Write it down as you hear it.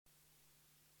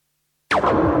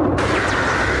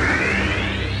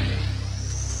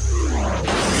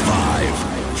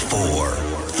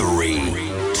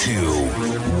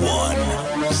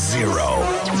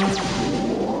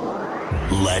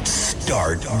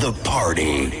start the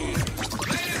party.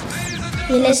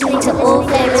 You're listening to All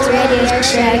Flavors Radio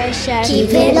Show.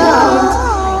 Keep it on.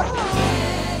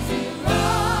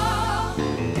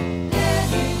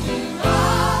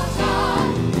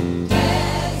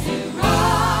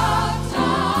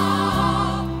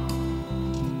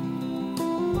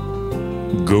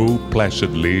 Go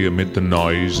placidly amid the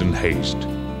noise and haste,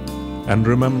 and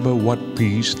remember what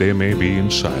peace there may be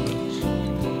in silence.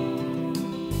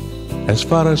 As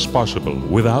far as possible,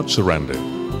 without surrender,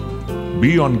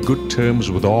 be on good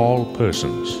terms with all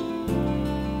persons.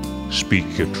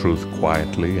 Speak your truth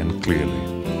quietly and clearly,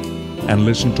 and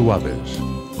listen to others.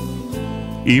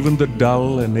 Even the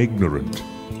dull and ignorant,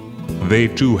 they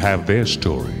too have their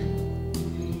story.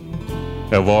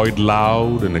 Avoid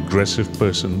loud and aggressive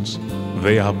persons.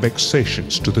 They are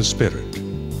vexations to the spirit.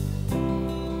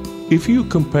 If you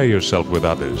compare yourself with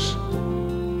others,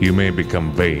 you may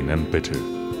become vain and bitter,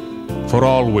 for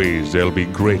always there'll be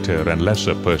greater and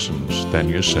lesser persons than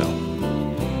yourself.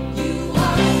 You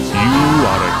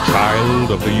are a child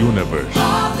of the universe,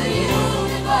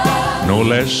 no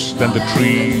less than the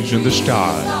trees and the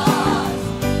stars.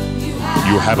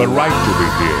 You have a right to be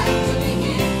here,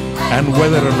 and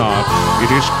whether or not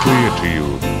it is clear to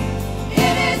you,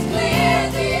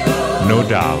 no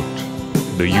doubt,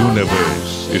 the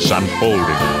universe is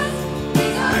unfolding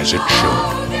as it should.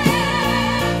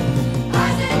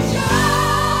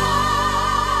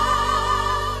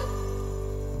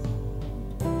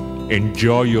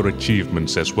 Enjoy your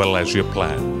achievements as well as your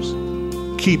plans.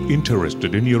 Keep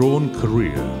interested in your own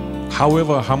career.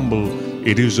 However humble,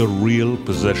 it is a real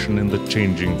possession in the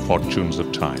changing fortunes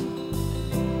of time.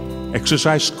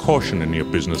 Exercise caution in your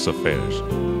business affairs,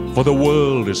 for the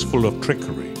world is full of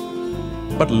trickery.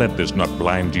 But let this not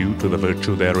blind you to the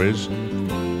virtue there is.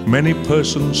 Many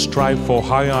persons strive for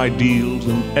high ideals,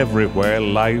 and everywhere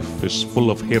life is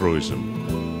full of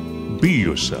heroism. Be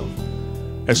yourself.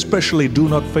 Especially do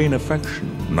not feign affection,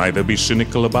 neither be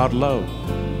cynical about love.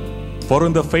 For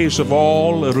in the face of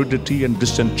all aridity and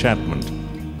disenchantment,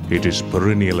 it is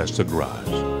perennial as the grass.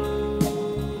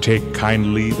 Take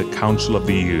kindly the counsel of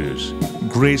the years,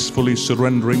 gracefully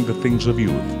surrendering the things of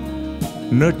youth.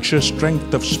 Nurture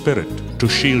strength of spirit to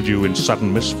shield you in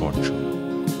sudden misfortune.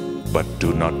 But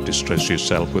do not distress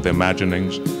yourself with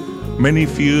imaginings. Many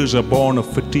fears are born of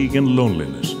fatigue and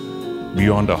loneliness.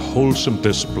 Beyond a wholesome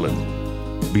discipline,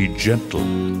 be gentle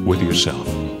with yourself.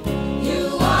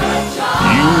 You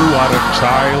are a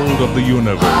child of the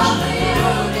universe,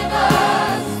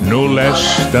 no less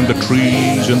than the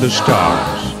trees and the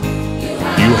stars.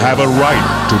 You have a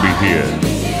right to be here,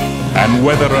 and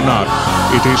whether or not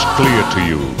it is clear to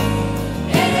you,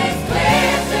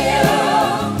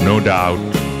 no doubt,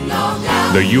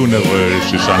 the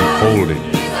universe is unfolding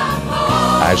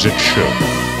as it should.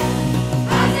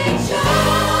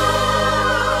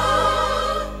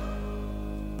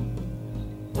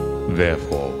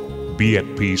 Therefore, be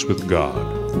at peace with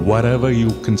God, whatever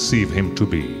you conceive Him to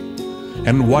be,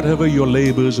 and whatever your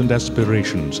labors and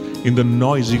aspirations in the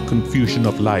noisy confusion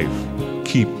of life,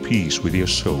 keep peace with your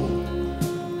soul.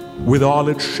 With all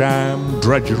its sham,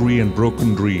 drudgery, and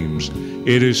broken dreams,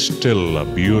 it is still a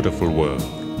beautiful world.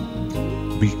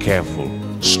 Be careful,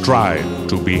 strive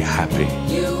to be happy.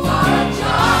 You are a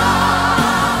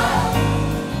child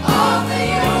of the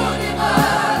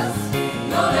universe,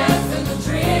 no less than the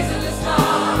trees and the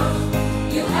stars.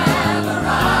 You have a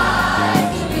right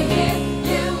to be here.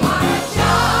 You are a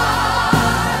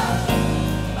child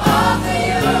of the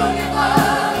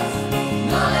universe,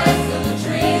 no less than the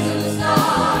trees and the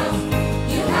stars.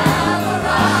 You have a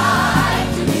right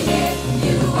to be here.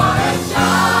 You are a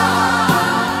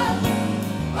child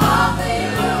of the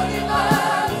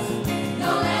universe,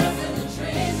 no less than the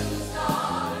trees and the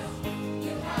stars.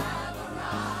 You have a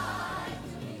right to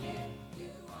be here. You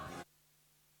are.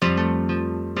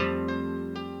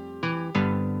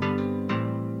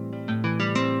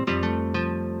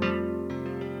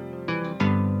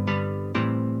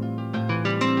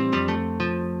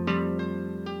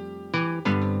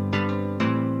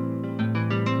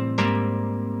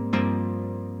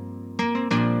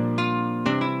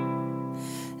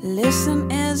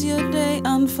 Listen as your day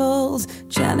unfolds,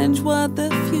 challenge what the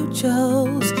future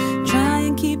holds. Try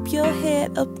and keep your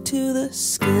head up to the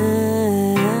sky.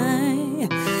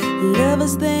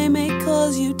 Lovers, they may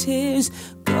cause you tears.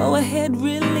 Go ahead,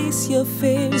 release your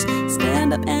fears.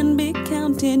 Stand up and be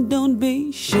counted, don't be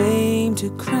ashamed to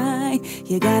cry.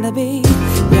 You gotta be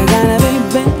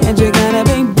bad, you gotta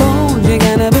be bold, you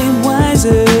gotta be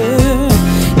wiser.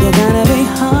 You gotta be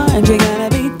hard, you gotta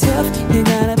be tough, you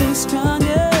gotta be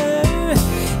stronger.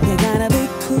 You gotta be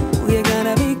cool, you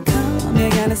gotta be calm, you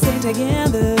gotta stay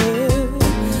together.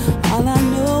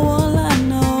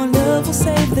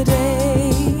 the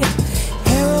day.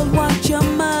 Herald what your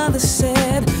mother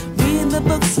said. Read the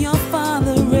books your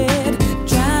father read.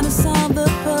 Trying to solve the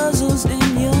puzzles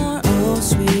in your own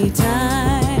sweet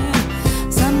time.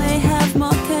 Some may have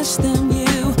more cash than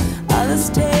you. Others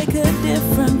take a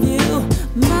different view.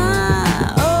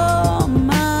 My, oh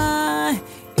my,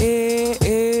 eh,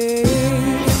 eh.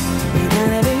 You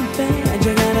gotta be bad,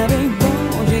 you gotta be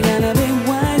bold, you gotta be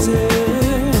wiser.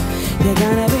 You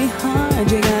gotta be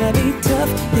hard, you gotta be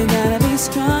tough, you gotta be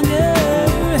stronger.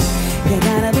 You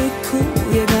gotta be cool,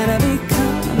 you gotta be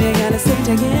calm, you gotta stay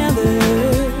together.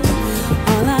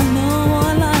 All I know,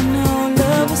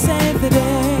 love will save the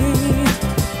day.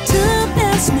 Time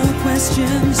asks no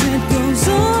questions, it goes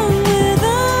on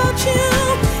without you,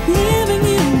 leaving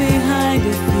you behind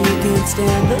if you can't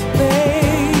stand the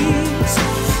pace.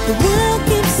 The world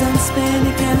keeps on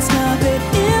spinning, can't stop it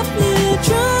if you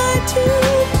try to.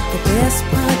 The best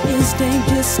part is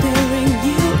danger staring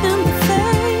you in the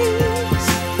face.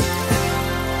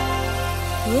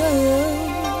 Whoa.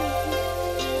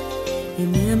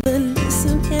 Remember,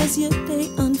 listen as your day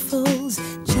unfolds.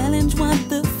 Challenge what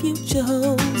the future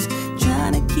holds.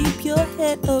 Trying to keep your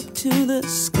head up to the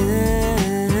sky.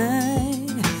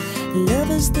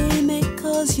 Lovers, they may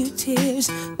cause you tears.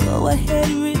 Go ahead,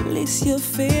 release your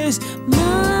fears.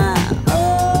 My,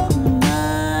 oh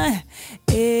my,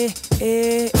 eh,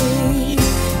 eh, eh.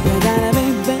 You gotta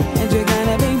be bad, you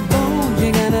gotta be bold,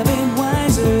 you gotta be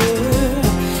wiser.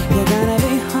 You gotta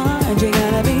be hard, you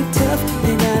gotta be tough,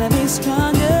 you gotta be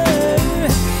stronger.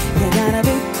 You gotta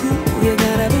be cool, you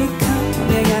gotta be calm,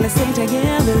 you gotta stay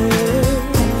together.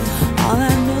 All I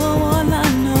know,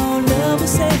 love will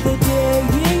save the day.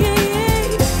 Yeah, yeah,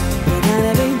 yeah. You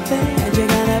gotta be bad, you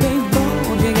gotta be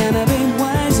bold, you gotta be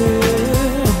wiser.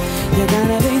 You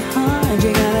gotta be hard,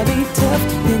 you gotta be tough,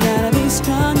 you gotta be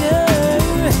stronger.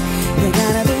 You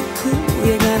gotta be cool,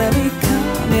 you gotta be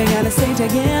calm, you gotta stay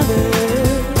together.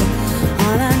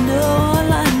 All I know,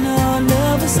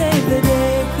 love will save the day.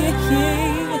 Yeah,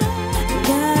 yeah.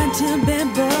 Got to be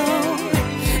bold,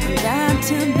 got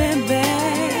to be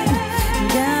bad,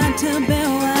 got to be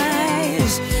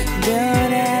wise.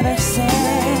 Don't ever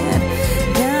sad,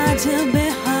 got to be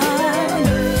hard,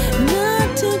 not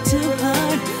too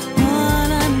hard.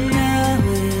 All I know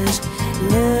is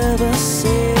love will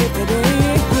save the day.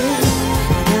 You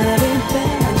gotta be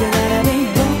bad, you gotta be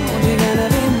bold, you gotta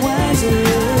be wiser.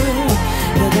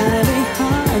 You gotta be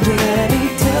hard, you gotta be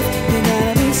tough, you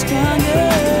gotta be stronger.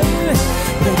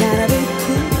 You gotta be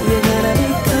cool, you gotta be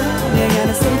calm, you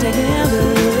gotta stay together.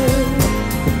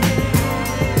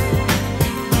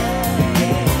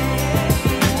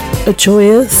 A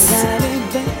joyous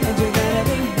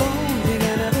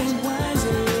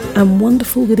and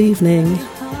wonderful good evening,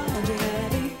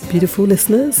 beautiful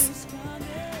listeners.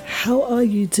 How are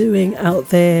you doing out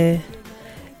there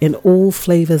in all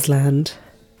flavours land?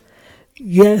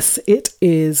 Yes, it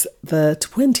is the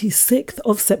 26th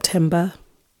of September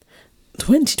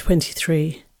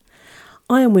 2023.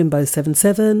 I am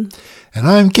Wimbo77. And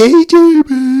I'm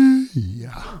KJB.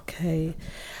 Okay,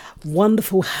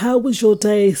 wonderful. How was your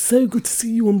day? So good to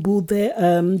see you on board there,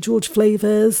 George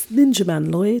Flavours, Ninja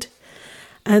Man Lloyd.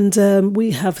 And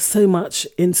we have so much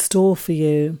in store for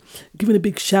you. Giving a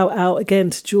big shout out again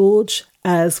to George,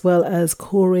 as well as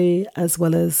Corey, as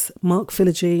well as Mark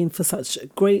Philogene for such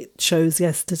great shows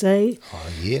yesterday. Oh,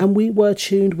 yeah. And we were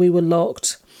tuned, we were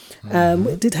locked.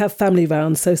 We did have family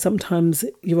round, so sometimes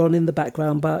you're on in the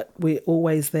background, but we're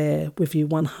always there with you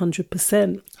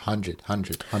 100%.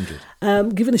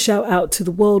 100. Giving a shout out to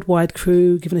the worldwide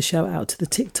crew, giving a shout out to the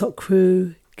TikTok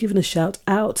crew, giving a shout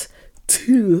out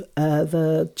to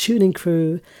the tuning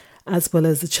crew, as well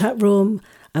as the chat room,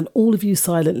 and all of you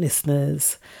silent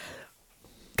listeners.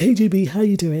 KGB, how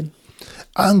you doing?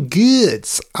 I'm good.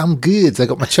 I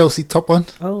got my Chelsea top on.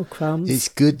 Oh, crumbs. It's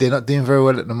good. They're not doing very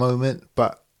well at the moment,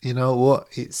 but you know what?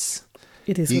 It is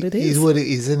what it is. It is what it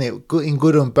is, isn't it? Good, in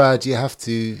good and bad, you got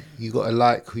to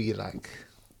like who you like.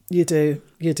 You do.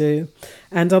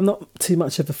 And I'm not too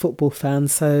much of a football fan,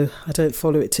 so I don't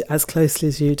follow it as closely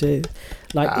as you do.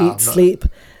 Like eat, sleep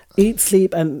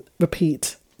and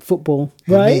repeat football,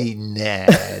 right?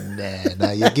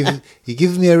 Nah. You're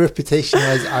giving me a reputation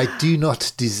as I do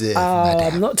not deserve.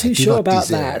 I'm not too sure about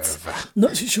that.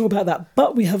 Not too sure about that.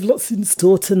 But we have lots in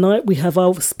store tonight. We have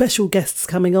our special guests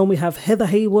coming on. We have Heather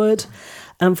Hayward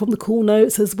from the Cool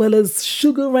Notes, as well as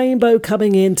Sugar Rainbow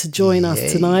coming in to join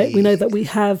us tonight. We know that we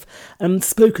have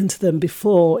spoken to them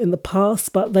before in the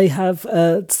past, but they have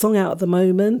a song out at the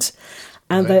moment.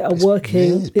 And they are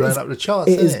working. It's blowing up the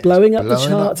charts. It is blowing up the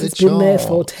charts. It's been there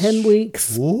for 10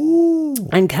 weeks. Ooh.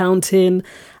 And counting.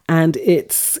 and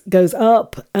it goes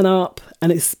up, and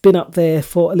it's been up there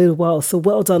for a little while. So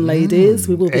well done, ladies.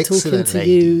 We will be talking to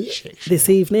you this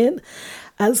evening,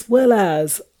 as well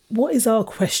as, what is our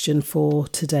question for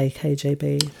today,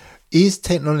 KJB? Is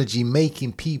technology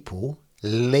making people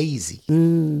lazy?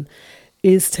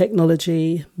 Is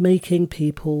technology making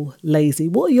people lazy?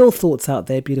 What are your thoughts out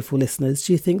there, beautiful listeners?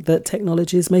 Do you think that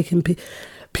technology is making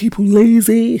people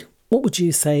lazy? What would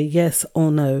you say, yes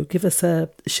or no? Give us a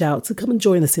shout. So come and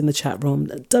join us in the chat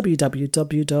room at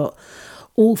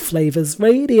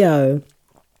www.allflavorsradio.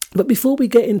 But before we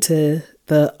get into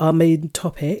our main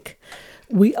topic,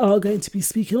 we are going to be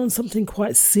speaking on something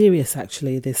quite serious,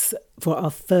 actually, for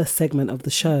our first segment of the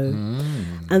show.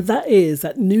 And that is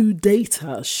that new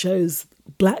data shows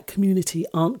Black community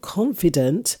aren't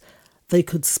confident they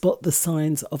could spot the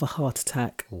signs of a heart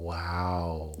attack.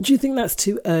 Wow. Do you think that's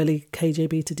too early,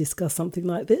 KJB, to discuss something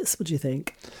like this? What do you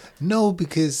think? No,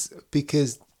 because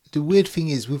the weird thing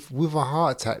is with a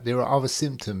heart attack, there are other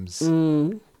symptoms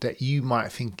that you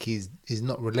might think is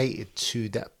not related to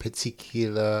that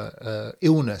particular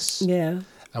illness. Yeah.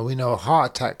 And we know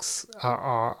heart attacks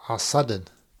are sudden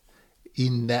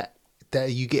in that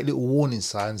you get little warning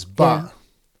signs, but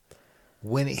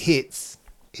when it hits,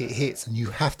 and you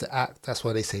have to act. That's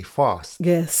why they say fast.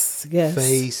 Yes.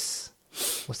 Face.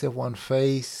 What's the other one?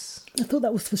 Face. I thought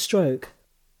that was for stroke.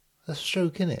 That's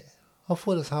stroke, innit? I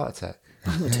thought it's heart attack.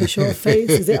 I'm not too sure.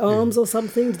 Face, is it arms or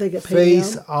something? Do they get paid?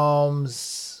 Face,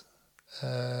 arms,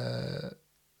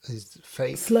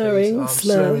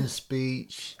 slurring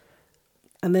speech.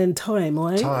 And then time,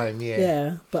 right? Time, yeah.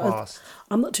 Yeah, but fast.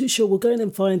 I'm not too sure. We'll go in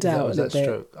and find out a little bit.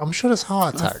 Stroke? I'm sure that's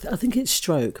heart attack. I think it's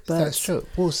stroke, but That's stroke.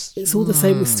 Well, it's all the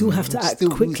same. We still have to act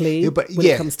quickly when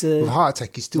it comes to with heart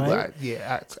attack. You still right?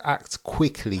 act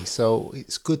quickly. So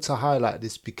it's good to highlight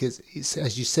this because it's,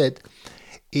 as you said,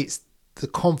 it's the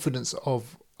confidence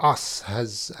of us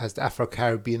as the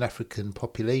Afro-Caribbean African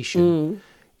population.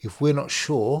 If we're not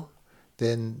sure,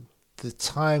 then the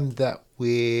time that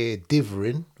we're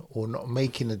dithering or not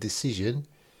making a decision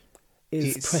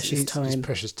is precious time. It's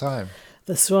precious time.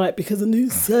 That's right, because a new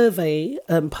survey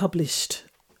published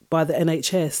by the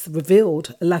NHS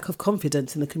revealed a lack of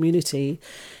confidence in the community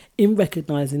in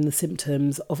recognising the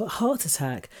symptoms of a heart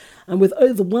attack. And with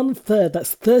over 1/3,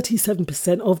 that's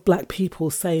 37% of Black people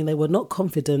saying they were not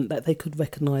confident that they could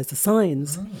recognise the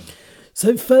signs.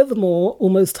 So furthermore,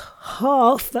 almost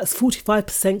half, that's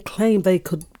 45%, claimed they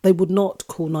would not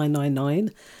call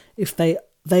 999 if they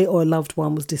or a loved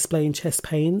one was displaying chest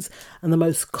pains. And the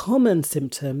most common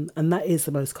symptom, and that is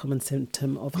the most common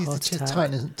symptom of heart attack.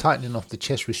 Tightening off the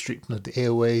chest, restricting of the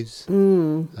airways.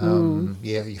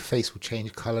 Yeah, your face will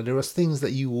change colour. There are things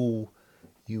that you will,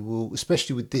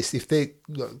 especially with this, if they're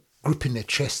gripping their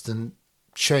chest and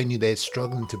showing you they're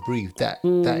struggling to breathe, that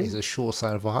is a sure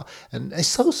sign of a heart. And it's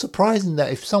so surprising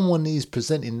that if someone is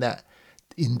presenting that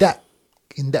with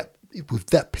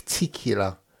that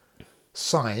particular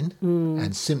sign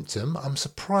and symptom, I'm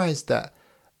surprised that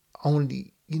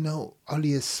only a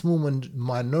small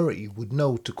minority would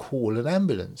know to call an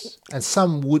ambulance, and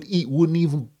some wouldn't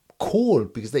even call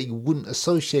because they wouldn't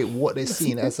associate what they're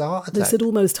seeing as a heart attack. They said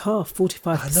almost half,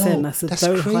 45%. That's a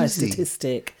very high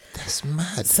statistic. That's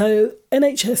mad. So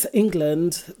NHS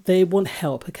England, they want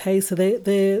help. Okay, so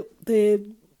they're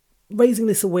raising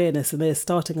this awareness, and they're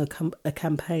starting a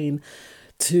campaign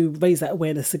to raise that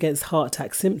awareness against heart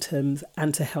attack symptoms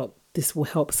and to help. This will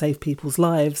help save people's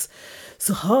lives.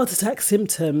 So heart attack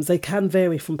symptoms, they can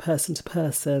vary from person to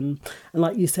person. And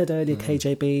like you said earlier,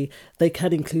 KJB, they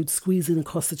can include squeezing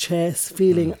across the chest,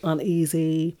 feeling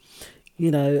uneasy,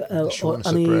 or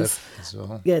unease. As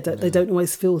well. Yeah, they don't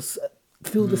always feel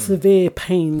the severe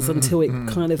pains until it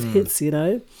kind of hits,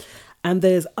 And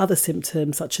there's other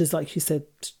symptoms such as, like you said,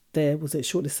 was it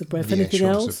shortness of breath? Anything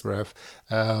else? Shortness of breath.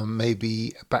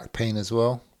 Maybe back pain as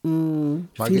well.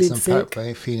 Might Feeling get some sick. back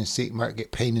pain, feeling sick, might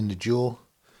get pain in the jaw,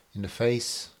 in the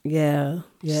face. Yeah.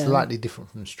 Slightly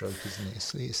different from stroke, isn't it?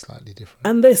 It's slightly different.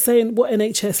 And they're saying, what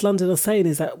NHS London are saying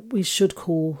is that we should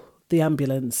call the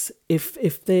ambulance.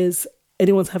 If there's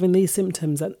anyone's having these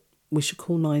symptoms, that we should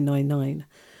call 999.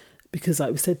 Because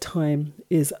like we said, time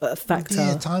is a factor.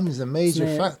 Yeah, time is a major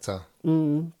factor.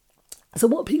 So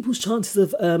what are people's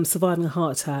chances of surviving a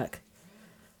heart attack?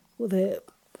 Well, they're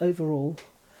overall...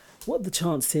 What are the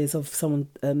chances of someone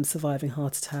surviving a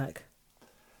heart attack?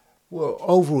 Well,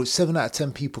 overall, 7 out of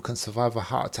 10 people can survive a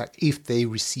heart attack if they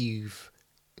receive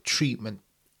treatment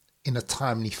in a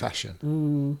timely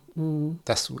fashion.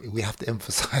 We have to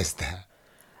emphasise that.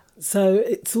 So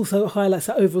it's also highlights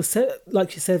that overall,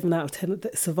 like you said, 7 out of 10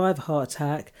 that survive a heart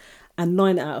attack, and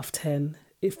 9 out of 10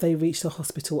 if they reach the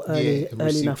hospital Yeah, early and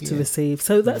receive, enough to yeah. receive.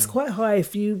 So that's quite high.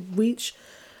 If you reach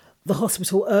the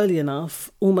hospital early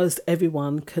enough, almost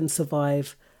everyone can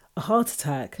survive a heart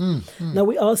attack. Now,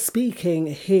 we are speaking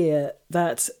here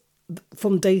that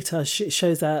from data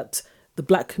shows that the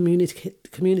black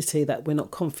community that we're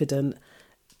not confident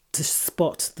to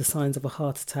spot the signs of a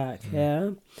heart attack.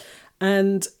 Yeah.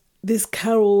 And this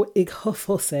Carol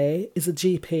Ighofose is a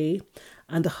GP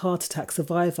and a heart attack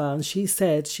survivor. And she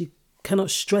said she cannot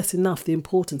stress enough the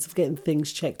importance of getting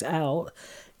things checked out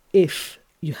if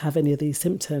you have any of these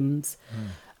symptoms.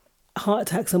 Heart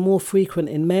attacks are more frequent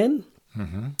in men,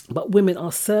 but women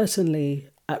are certainly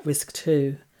at risk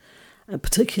too. And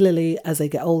particularly as they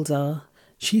get older.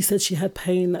 She said she had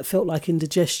pain that felt like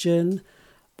indigestion,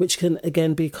 which can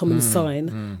again be a common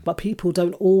sign, but people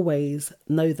don't always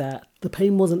know that. The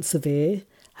pain wasn't severe.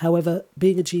 However,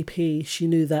 being a GP, she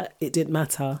knew that it didn't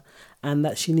matter and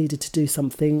that she needed to do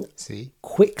something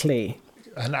quickly.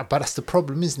 And but that's the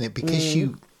problem, isn't it? Because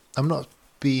I'm not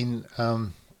being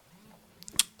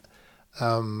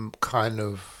kind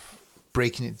of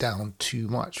breaking it down too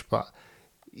much, but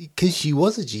because she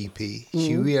was a GP,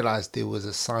 she realised there was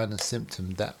a sign and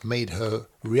symptom that made her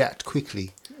react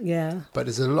quickly. Yeah. But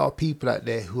there's a lot of people out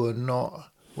there who are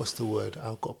not, what's the word?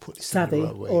 I've got to put this Savvy in the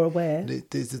right way. or aware.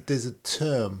 There's a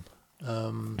term,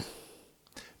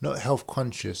 not health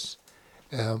conscious,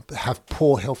 have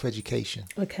poor health education.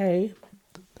 Okay.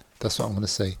 That's what I'm going to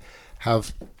say.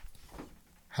 Have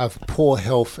poor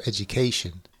health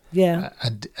education. Yeah.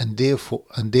 And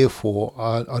therefore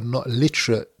are not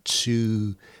literate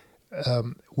to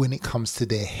when it comes to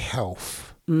their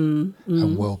health and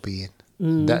well-being.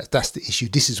 That's the issue.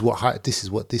 This is what this is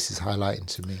highlighting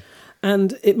to me.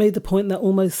 And it made the point that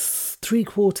almost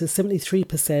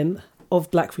 73%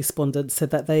 of black respondents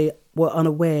said that they were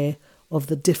unaware of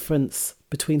the difference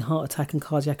between heart attack and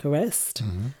cardiac arrest.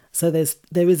 So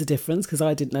there is a difference, because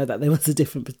I didn't know that there was a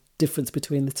difference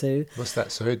between the two. What's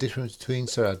that? Sorry, difference between?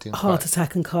 Sorry, I didn't. Heart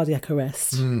attack and cardiac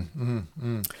arrest.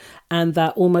 And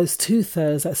that almost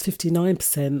 2/3, that's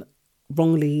 59%,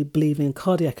 wrongly believing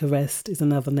cardiac arrest is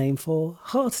another name for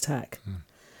heart attack.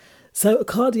 So a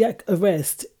cardiac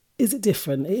arrest, is it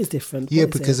different? It is different. Yeah,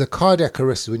 What is because it? a cardiac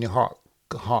arrest is when your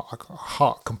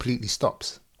heart completely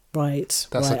stops. Right.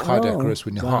 That's right. a cardiac Oh, arrest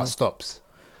when your wow. heart stops.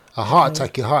 A heart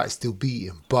attack, your heart is still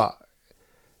beating, but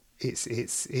it's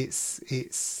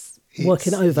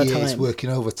Working overtime. Yeah, it's working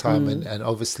overtime, and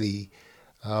obviously,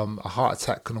 a heart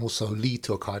attack can also lead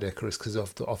to a cardiac arrest because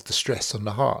of the stress on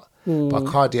the heart. But a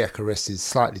cardiac arrest is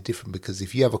slightly different, because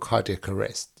if you have a cardiac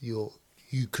arrest, you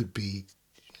could be,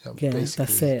 Yeah, basically,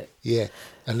 that's it. Yeah,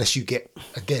 unless you get,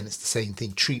 again, it's the same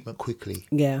thing, treatment quickly.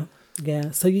 Yeah.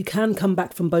 So you can come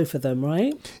back from both of them,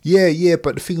 right? Yeah,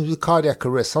 but the thing with cardiac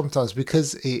arrest, sometimes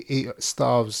because it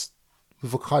starves,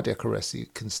 with a cardiac arrest,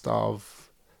 it can starve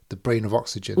the brain of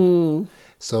oxygen.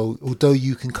 So although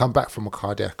you can come back from a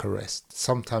cardiac arrest,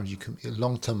 sometimes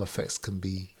long-term effects can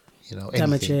be,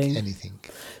 Damaging. anything.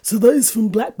 So those from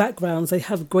black backgrounds, they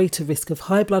have greater risk of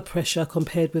high blood pressure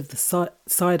compared with the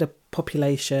cider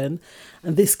population,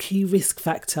 and this key risk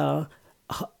factor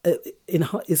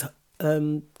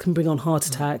can bring on heart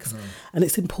attacks. And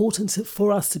it's important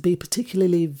for us to be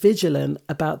particularly vigilant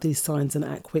about these signs and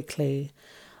act quickly.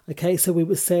 Okay, so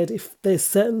we said if there's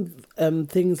certain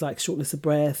things like shortness of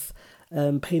breath,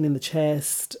 pain in the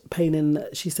chest,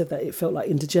 she said that it felt like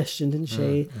indigestion, didn't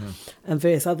she? And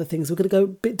various other things. We're going to go a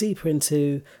bit deeper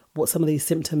into what some of these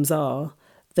symptoms are.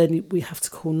 Then we have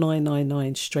to call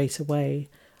 999 straight away.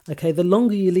 Okay, the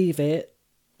longer you leave it,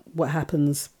 what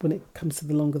happens when it comes to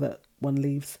the longer that one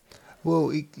leaves?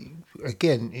 Well, you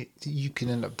can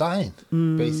end up dying.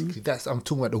 Basically, I'm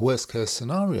talking about the worst case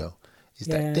scenario. Is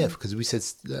that death? Because we said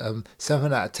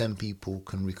 7 out of 10 people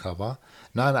can recover,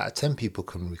 9 out of 10 people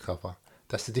can recover.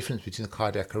 That's the difference between a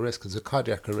cardiac arrest, because a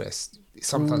cardiac arrest,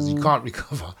 sometimes you can't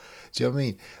recover. Do you know what I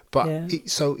mean? But it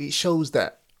shows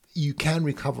that you can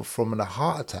recover from a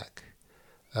heart attack.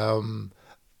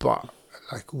 But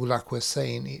like we're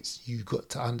saying, you've got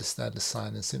to understand the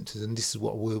signs and symptoms, and this is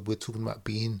what we're talking about,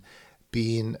 being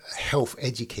health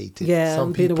educated. Yeah,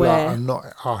 some being people aware.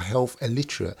 are health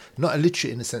illiterate. Not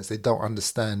illiterate in the sense they don't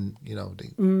understand,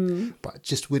 but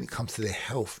just when it comes to their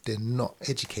health, they're not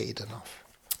educated enough.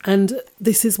 And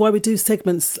this is why we do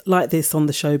segments like this on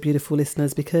the show, beautiful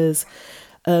listeners, because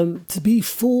to be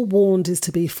forewarned is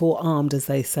to be forearmed, as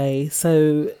they say.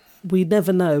 So we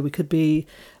never know. We could be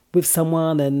with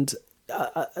someone, and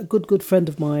a good friend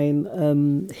of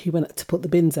mine, he went to put the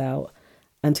bins out,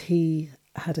 and he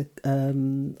had a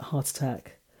heart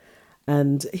attack,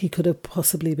 and he could have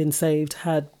possibly been saved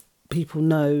had people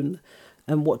known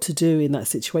and what to do in that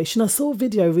situation. I saw a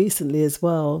video recently as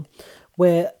well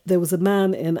where there was a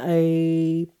man in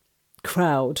a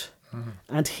crowd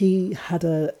and he had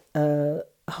a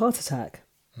heart attack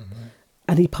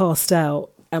and he passed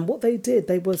out. And what they did,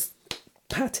 they was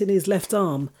patting his left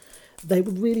arm. They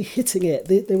were really hitting it.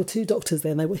 There were two doctors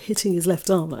there and they were hitting his left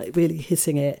arm, like really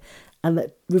hitting it. And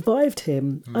that revived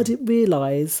him. I didn't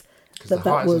realise that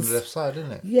the heart was is on the left side,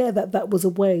 isn't it? Yeah, that was a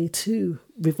way to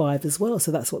revive as well.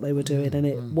 So that's what they were doing, and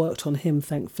it worked on him.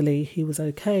 Thankfully, he was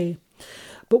okay.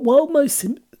 But while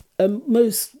the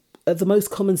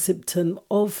most common symptom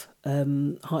of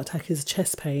heart attack is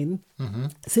chest pain,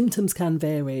 symptoms can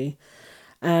vary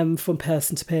from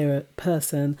person to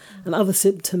person, and other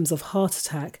symptoms of heart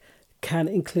attack can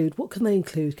include. What can they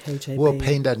include, KJB? Well,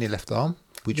 pain down your left arm,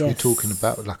 which we're Yes. talking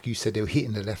about. Like you said, they were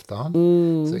hitting the left arm,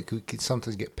 so it could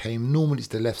sometimes get pain. Normally, it's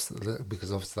the left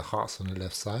because obviously the heart's on the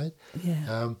left side.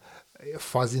 Yeah.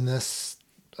 Fuzziness,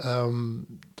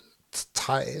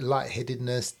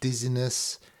 lightheadedness,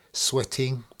 dizziness,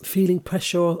 sweating Feeling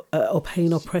pressure or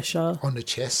pain or pressure. on the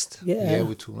chest. Yeah.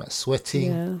 We're talking about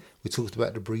sweating. Yeah. We talked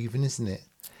about the breathing, isn't it?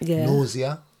 Yeah.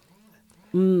 Nausea,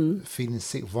 feeling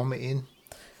sick, vomiting.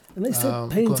 And they said go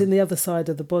pain's on. in the other side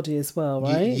of the body as well,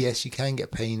 right? Yes, you can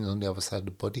get pain on the other side of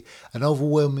the body. An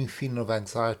overwhelming feeling of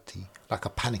anxiety, like a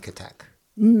panic attack.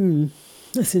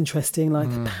 That's interesting, like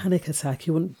a panic attack.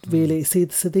 You wouldn't really see.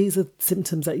 So these are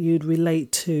symptoms that you'd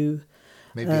relate to.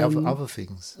 Maybe other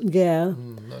things. Yeah,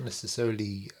 Not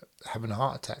necessarily having a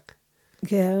heart attack.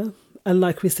 yeah. And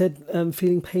like we said,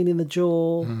 feeling pain in the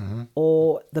jaw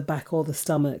or the back or the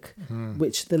stomach,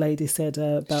 which the lady said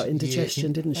about indigestion,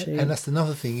 Yeah, didn't she? And that's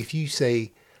another thing. If you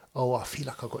say, "Oh, I feel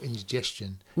like I've got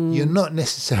indigestion," you're not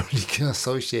necessarily going to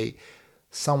associate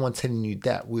someone telling you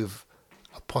that with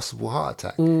a possible heart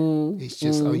attack. It's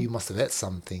just, "Oh, you must have had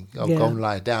something. Oh, Yeah. go and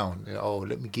lie down. Oh,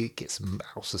 let me get some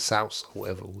House of Sauce or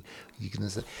whatever you can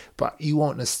say." But you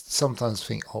won't sometimes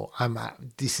think, "Oh,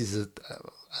 this is a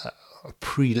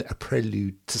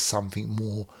prelude to something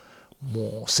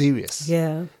more serious."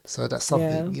 Yeah. So that's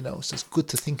something, Yeah. it's just good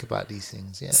to think about these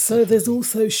things. Yeah. So there's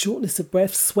also shortness of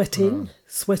breath, sweating.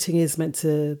 Sweating is meant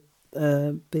to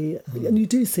be, and you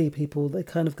do see people, they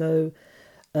kind of go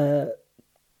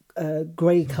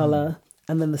grey colour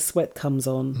and then the sweat comes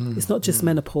on. It's not just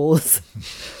menopause,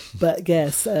 but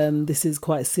yes, this is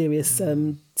quite a serious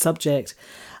subject,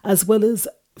 as well as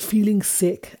feeling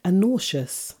sick and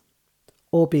nauseous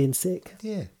or being sick.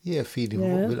 Yeah, feeling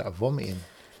Yeah. like vomiting.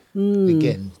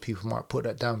 Again, people might put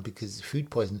that down because of food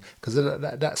poisoning. Because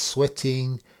that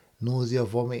sweating, nausea,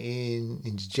 vomiting,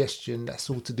 indigestion, that's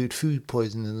all to do with food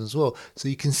poisoning as well. So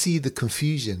you can see the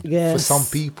confusion for Yes, some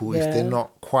people if yeah. they're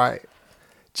not quite,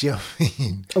 do you know what I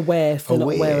mean? Aware if they're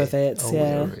not aware of it.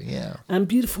 Aware of it, yeah. And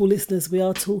beautiful listeners, we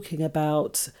are talking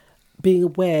about being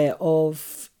aware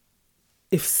of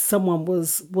if someone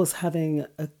was having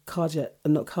a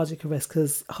not cardiac arrest,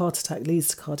 because heart attack leads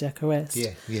to cardiac arrest.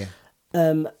 Yeah.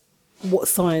 What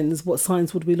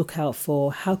signs would we look out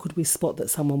for? How could we spot that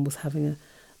someone was having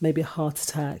maybe a heart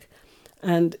attack?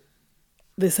 And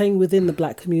they're saying within the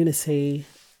black community,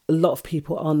 a lot of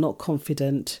people are not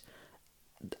confident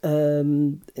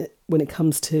when it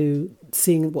comes to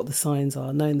seeing what the signs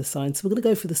are, knowing the signs. So we're going to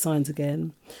go through the signs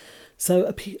again.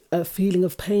 So a feeling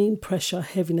of pain, pressure,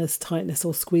 heaviness, tightness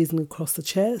or squeezing across the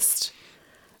chest.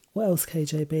 What else,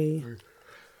 KJB?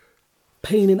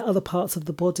 Pain in other parts of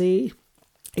the body.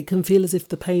 It can feel as if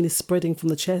the pain is spreading from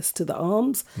the chest to the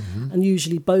arms, and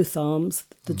usually both arms,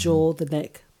 the jaw, the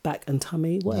neck, back and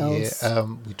tummy. What else? Yeah,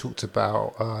 we talked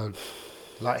about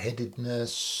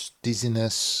lightheadedness,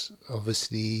 dizziness,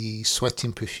 obviously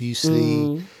sweating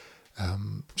profusely,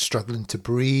 struggling to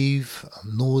breathe,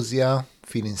 nausea,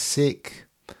 feeling sick,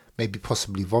 maybe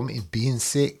possibly vomiting, being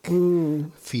sick,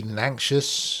 feeling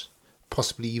anxious,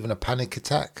 possibly even a panic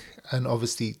attack. And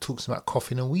obviously it talks about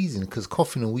coughing and wheezing, because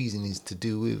coughing and wheezing is to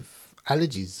do with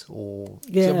allergies or...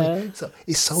 do you know what I mean? So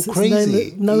it's so it's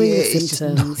crazy. knowing the it's just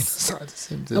knowing symptoms. the side of the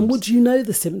symptoms. And would you know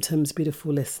the symptoms,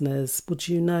 beautiful listeners? Would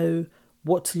you know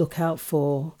what to look out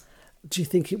for? Do you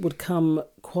think it would come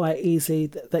quite easy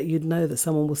that you'd know that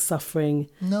someone was suffering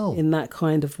in that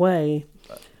kind of way?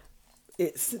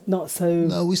 It's not so...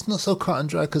 No, it's not so cut and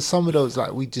dry, because some of those,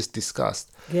 like we just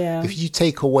discussed, Yeah. if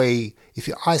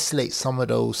you isolate some of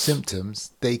those symptoms,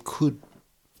 they could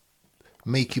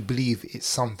make you believe it's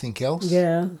something else.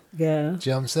 Yeah. Do you know what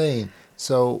I'm saying?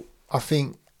 So I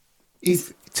think,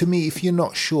 if you're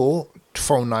not sure,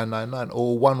 phone 999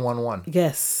 or 111.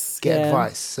 Yes. Get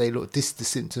advice. Say, look, this is the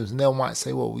symptoms. And they might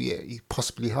say, well, yeah,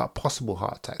 possible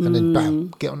heart attack. And then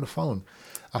bam, get on the phone.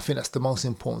 I think that's the most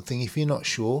important thing. If you're not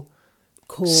sure,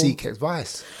 seek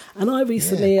advice. And I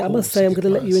recently, Yeah, I cool. must say, I'm Seek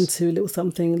going to let you advice. into a little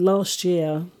something. Last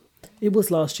year, it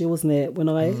was last year, wasn't it? When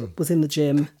I was in the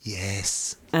gym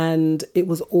Yes. and it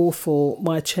was awful.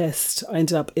 My chest, I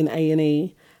ended up in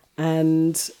A&E,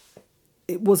 and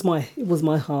it was my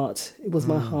heart. It was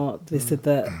my heart. They said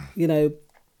that, you know,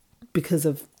 because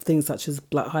of things such as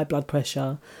high blood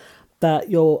pressure, that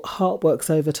your heart works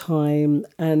over time,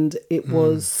 and it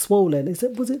was swollen. Was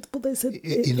it what they said?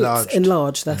 Enlarged. It's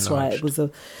enlarged. That's right. It was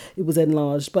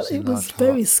enlarged, but it was enlarged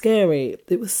very heart. scary.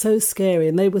 It was so scary,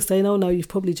 and they were saying, "Oh no, you've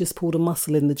probably just pulled a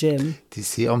muscle in the gym." Do you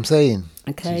see what I'm saying?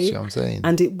 Okay, Do you see what I'm saying?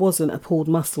 and it wasn't a pulled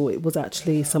muscle. It was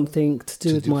actually something to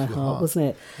do with my heart, wasn't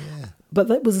it? Yeah. But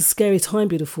that was a scary time,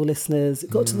 beautiful listeners. It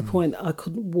got to the point I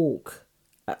couldn't walk.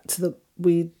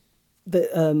 We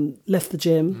left the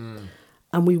gym.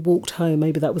 And we walked home.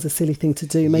 Maybe that was a silly thing to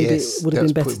do. Maybe Yes, it would have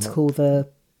been that's better pretty to call the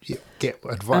Get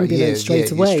advice. ambulance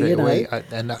straight away, you know.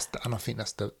 And I think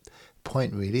that's the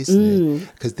point, really, isn't it?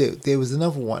 Because there was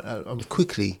another one.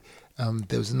 Quickly,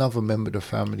 there was another member of the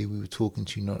family we were talking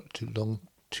to not too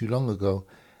long ago,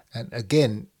 and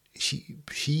again,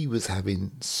 she was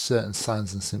having certain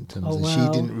signs and symptoms, Oh, and wow. she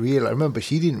didn't realize. Remember,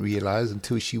 she didn't realize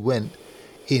until she went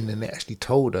in, and they actually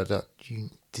told her that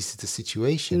this is the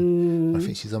situation. I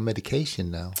think she's on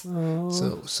medication now.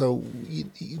 So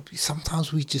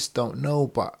sometimes we just don't know.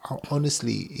 But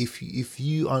honestly, if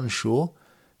you unsure,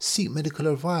 seek medical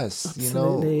advice.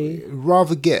 Absolutely. You know,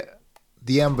 rather get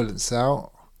the ambulance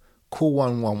out, call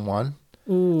 111,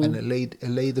 and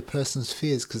allay the person's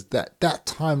fears. Because that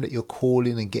time that you're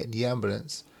calling and getting the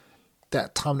ambulance,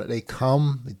 that time that they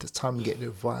come, the time you get the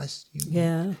advice,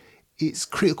 it's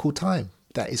critical time.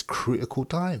 That is critical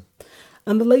time.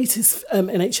 And the latest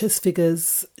NHS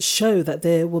figures show that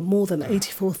there were more than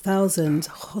 84,000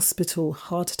 hospital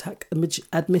heart attack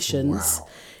admissions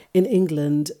in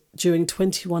England during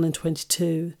 21 and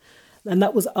 22. And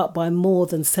that was up by more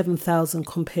than 7,000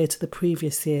 compared to the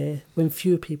previous year, when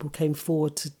fewer people came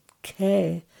forward to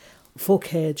care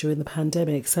during the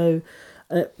pandemic. So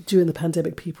during the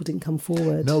pandemic, people didn't come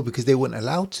forward. No, because they weren't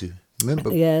allowed to.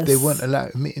 Remember, Yes. they weren't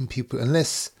admitting people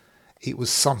unless it was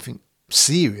something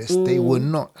serious. They were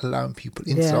not allowing people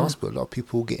into the hospital. A lot of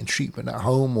people were getting treatment at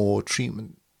home or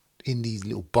treatment in these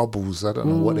little bubbles. I don't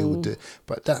know what they would do,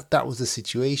 but that was the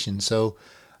situation. So,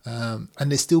 and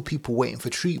there's still people waiting for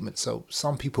treatment. So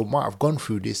some people might have gone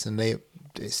through this and they've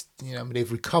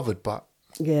recovered, but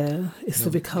It's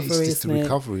the recovery, it's just isn't the it?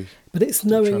 recovery. But it's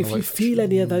knowing Trying if to you wait for feel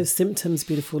any of those symptoms,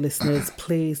 beautiful listeners,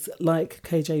 please, like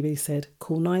KJB said,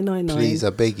 call 999. Please,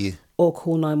 I beg you. Or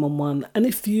call 911. And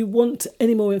if you want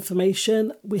any more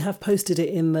information, we have posted it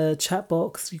in the chat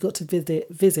box. You've got to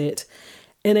visit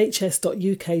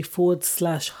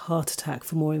nhs.uk/heart attack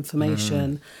for more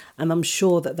information. And I'm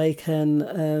sure that they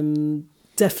can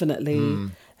definitely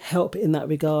help in that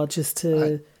regard, just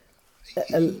to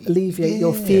alleviate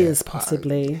your fears,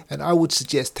 possibly. And I would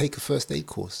suggest take a first aid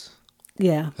course.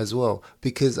 Yeah. As well,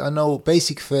 because I know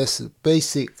basic first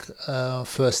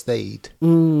aid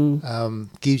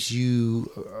gives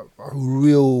you a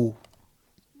real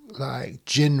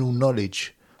general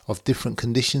knowledge of different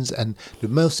conditions, and the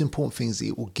most important thing is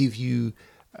it will give you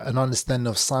an understanding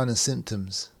of signs and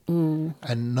symptoms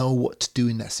and know what to do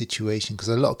in that situation. Because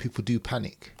a lot of people do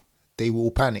panic; they will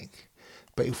panic.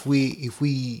 But if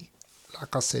we,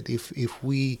 like I said, if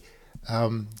we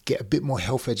get a bit more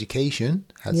health education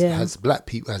as black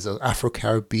people, as an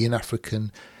Afro-Caribbean,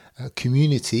 African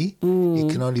community, it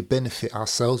can only benefit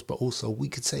ourselves, but also we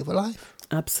could save a life.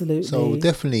 Absolutely. So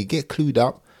definitely get clued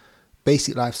up.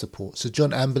 Basic life support. So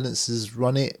John Ambulances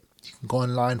run it. You can go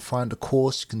online, find a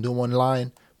course. You can do them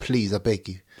online. Please, I beg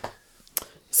you.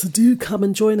 So do come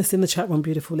and join us in the chat room,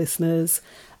 beautiful listeners,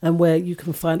 and where you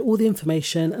can find all the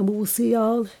information, and we will see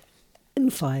y'all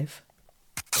in 5.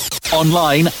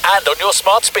 Online and on your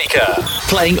smart speaker.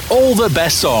 Playing all the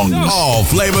best songs. All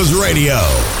Flavors Radio.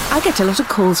 I get a lot of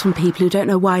calls from people who don't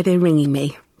know why they're ringing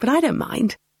me, but I don't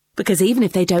mind. Because even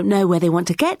if they don't know where they want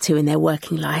to get to in their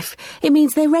working life, it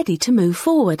means they're ready to move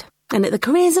forward. And at the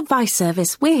Careers Advice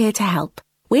Service, we're here to help.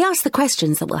 We ask the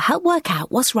questions that will help work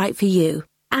out what's right for you.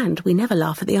 And we never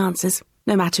laugh at the answers,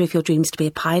 no matter if your dream's to be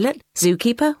a pilot,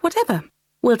 zookeeper, whatever.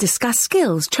 We'll discuss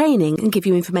skills, training, and give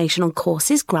you information on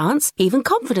courses, grants, even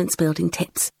confidence-building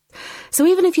tips. So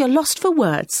even if you're lost for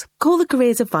words, call the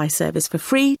Careers Advice Service for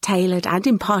free, tailored and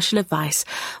impartial advice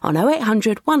on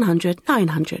 0800 100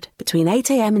 900 between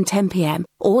 8am and 10pm,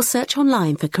 or search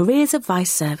online for Careers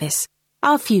Advice Service.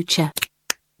 Our future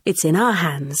It's in our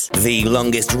hands. The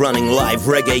longest running live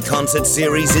reggae concert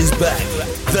series is back.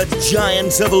 The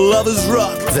Giants of Lovers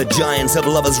Rock. The Giants of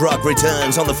Lovers Rock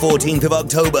returns on the 14th of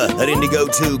October at Indigo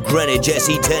 2 Greenwich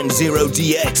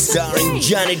SE100DX, starring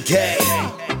Janet Kay,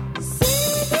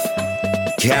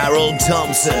 Carol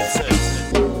Thompson,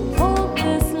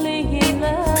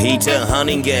 Peter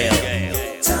Honningale,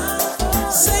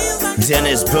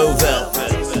 Dennis Bovell,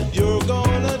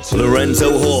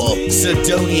 Lorenzo Hall,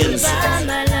 Sidonians,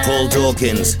 Paul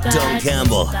Dawkins, Don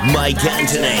Campbell, Mike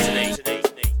Anthony,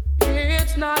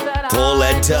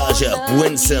 Paulette Taja,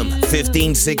 Winsome,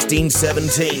 15, 16,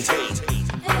 17,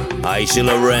 Aisha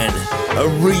Loren,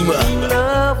 Arima,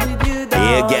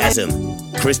 Eargasm,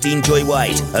 Christine Joy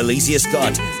White, Alicia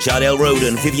Scott, Chardell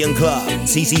Roden, Vivian Clark,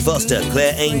 Cece Foster,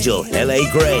 Claire Angel, L.A.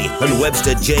 Gray, and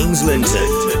Webster James Linton.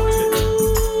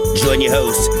 Join your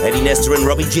hosts, Eddie Nestor and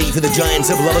Robbie G, for the Giants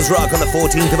of Lovers Rock on the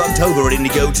 14th of October at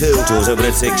Indigo 2. Doors open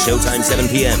at 6, showtime 7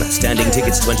 p.m. Standing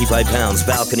tickets £25,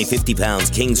 balcony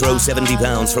 £50, Kings Row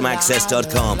 £70 from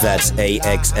access.com. That's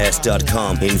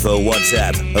AXS.com. Info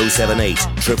WhatsApp 078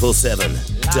 777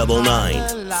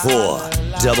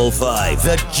 99455.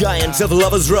 The Giants of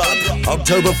Lovers Rock,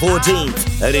 October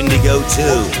 14th at Indigo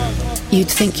 2. You'd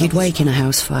think you'd wake in a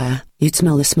house fire. You'd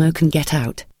smell the smoke and get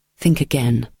out. Think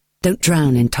again. Don't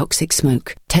drown in toxic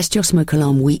smoke. Test your smoke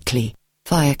alarm weekly.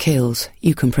 Fire kills.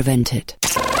 You can prevent it.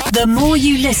 The more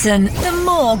you listen, the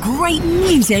more great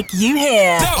music you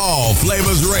hear. All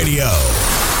Flavors Radio.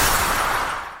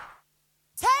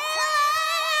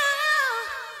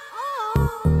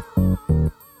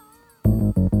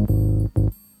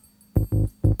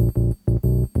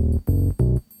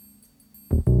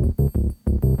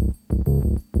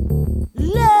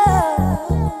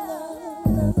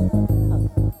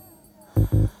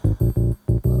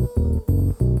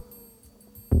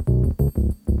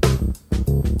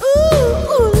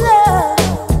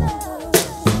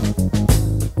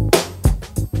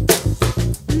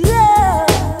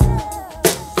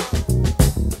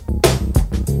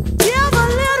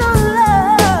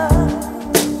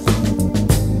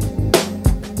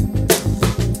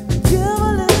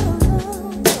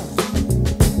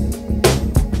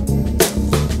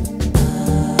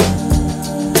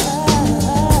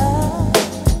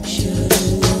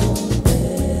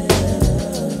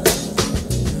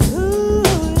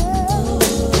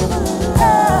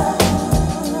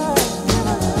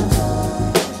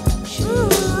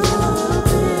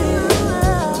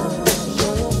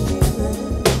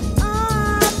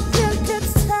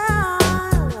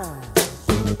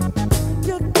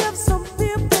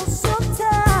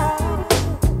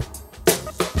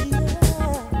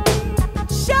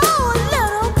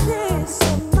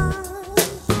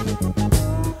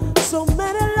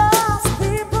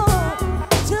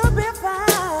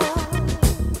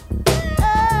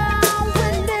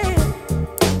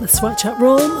 Chat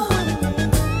room.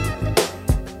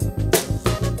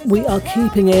 We are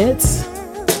keeping it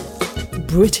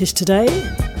British today.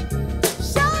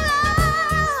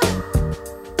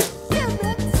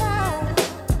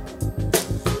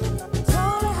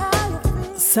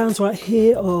 Sounds right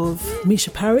here of Misha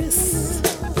Paris.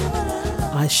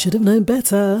 I should have known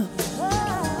better.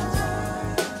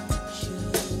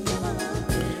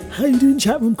 How you doing,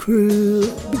 chat room crew?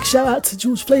 Big shout out to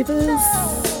George Flavors,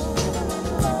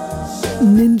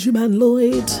 Ninja Man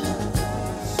Lloyd,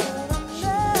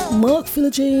 Mark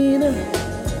Philogene,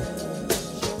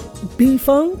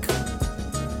 B-Funk,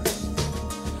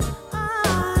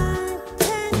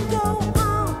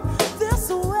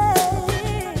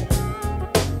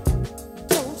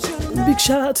 big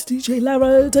shout out to DJ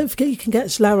Laro. Don't forget you can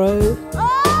catch Laro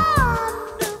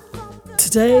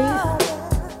today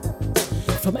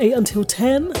from 8 until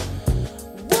 10,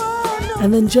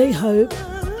 and then J-Hope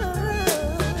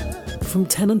from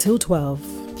 10 until 12.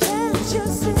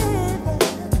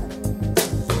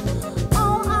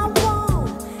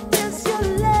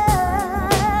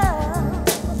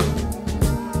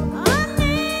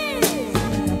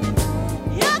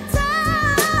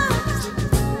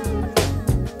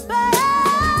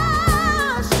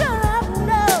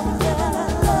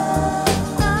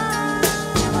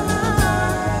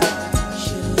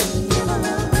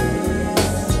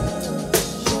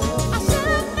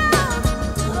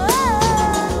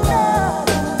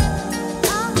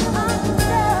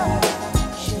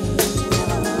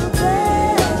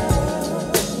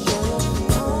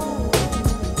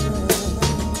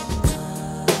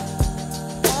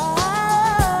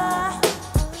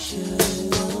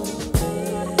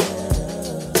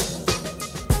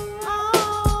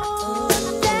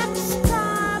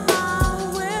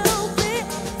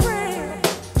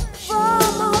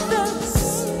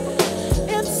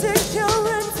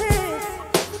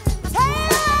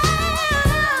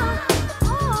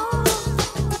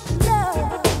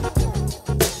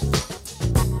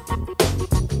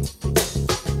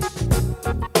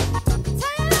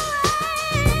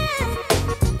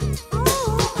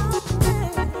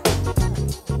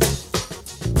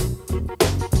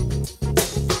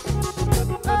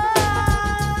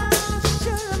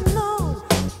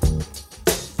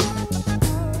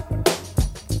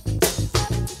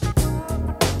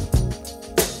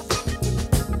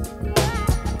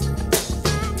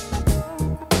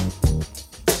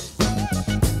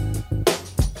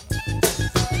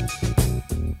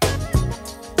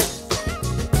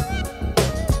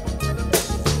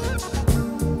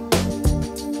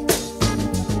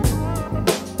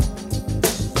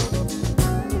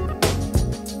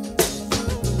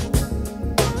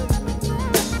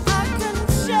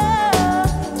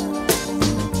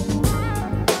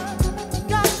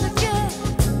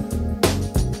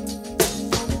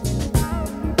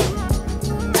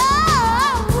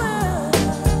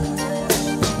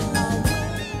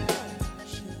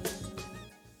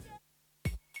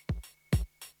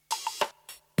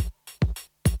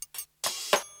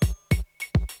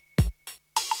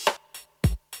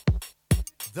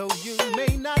 Though you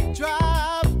may not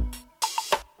drive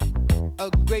a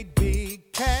great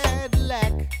big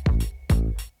Cadillac,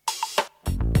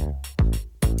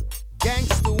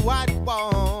 gangsta white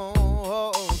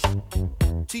walls,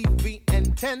 TV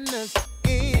antennas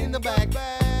in the back.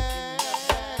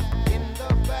 In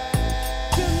the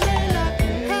back. You may not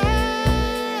have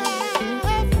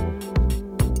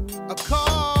a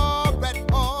car at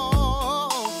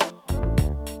all,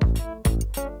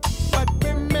 but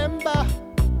remember,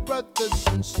 brothers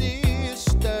and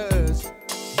sisters,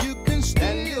 you can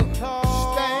still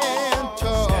tall, stand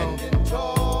tall, standing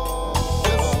tall.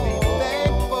 Just be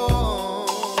thankful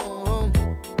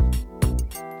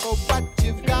for what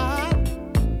you've got.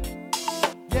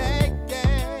 Yeah,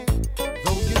 yeah.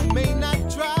 Though you may not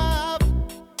drive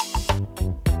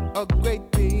a great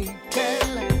big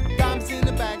Cadillac, dimes in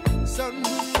the back,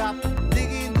 sunroof top,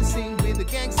 digging the scene with the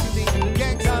gangster lean,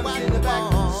 gangster white in the back,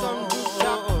 sunroof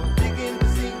top, digging the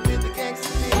scene with the gangster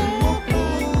lean.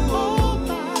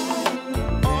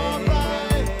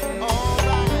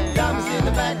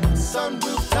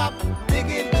 Sunroof top,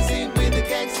 digging the scene with the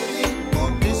gangster lean.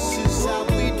 This is how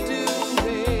we do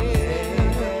it.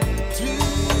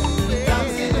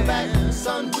 Diamonds in the back,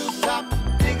 sunroof top,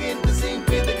 digging the scene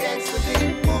with the gangster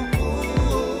lean.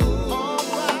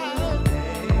 Alright,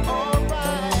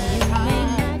 alright. You may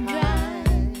not drive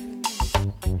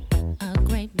a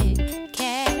great big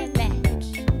Cadillac.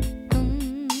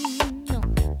 No.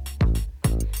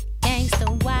 Gangsta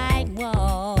white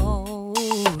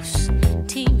walls,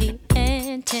 TV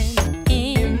antenna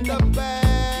in the back.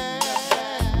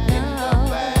 No,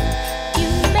 you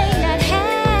may not have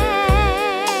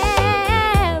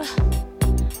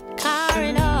car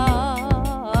at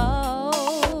all,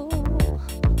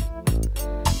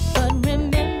 but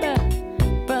remember,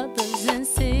 brothers and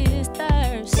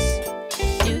sisters,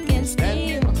 you can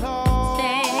still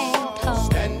stand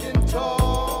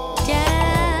tall.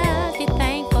 Just be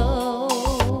thankful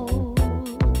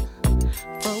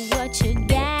for what you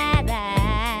got.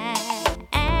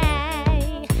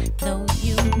 Though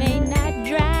you may not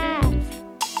drive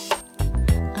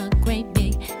a great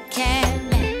big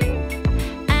Cadillac.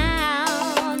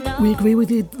 Oh, no. We agree with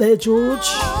you there, George.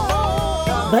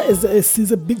 This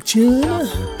is a big tune.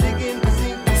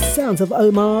 Sounds of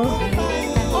Omar,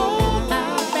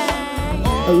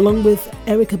 along with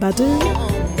Erykah Badu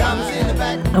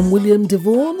and William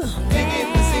DeVaughn.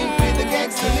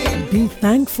 Be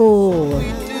thankful.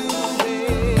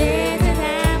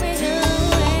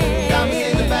 Diamonds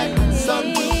in the back,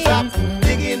 sunroof top,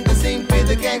 digging the scene with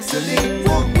the gangster lean.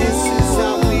 This is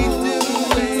how we do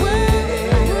it.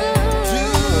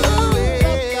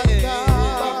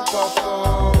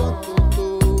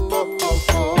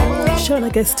 Shona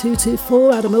Guest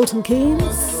 224 out of Milton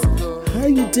Keynes. How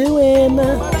you doing?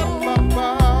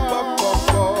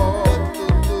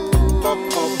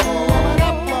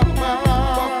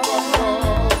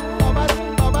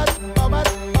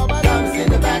 Diamonds in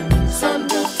the back,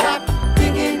 sunroof top,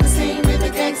 digging the scene with the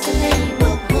gangster lean.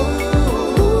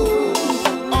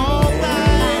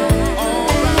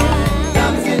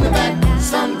 Diamonds in the back,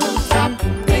 sunroof top,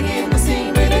 digging the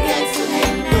scene with the gangster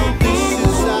lean. This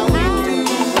is how we do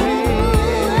it.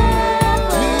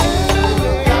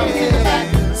 Diamonds in the back,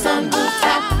 sunroof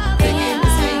top, digging the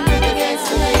scene with the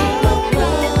gangster lean.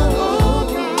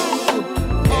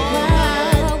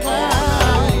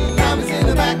 Diamonds in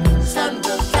the back,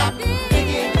 sunroof top,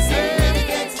 digging the scene with the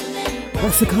gangster lean.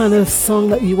 That's the kind of song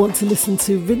that you want to listen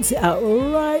to, rinse it out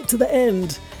right to the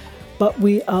end. But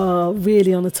we are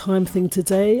really on a time thing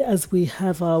today, as we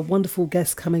have our wonderful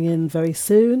guest coming in very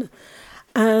soon.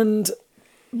 And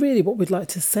really what we'd like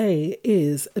to say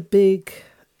is a big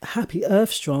happy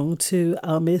Earth Strong to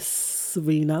our Miss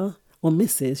Serena, or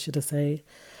Mrs. should I say.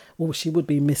 Well, she would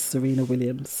be Miss Serena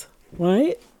Williams,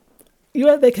 right? You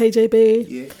right there,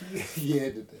 KJB? Yeah.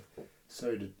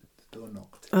 Sorry, the door knocked.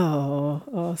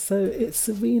 Oh, so it's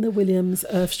Serena Williams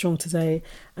Earth Strong today,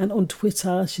 and on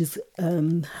Twitter she's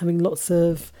having lots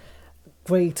of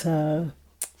great well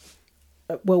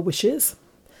wishes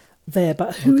there.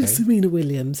 But who is Serena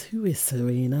Williams? Who is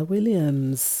Serena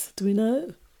Williams? Do we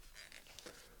know?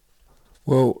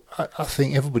 Well, I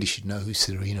think everybody should know who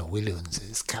Serena Williams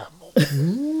is. Come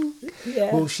on.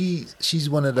 Yeah. Well, she's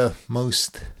one of the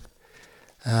most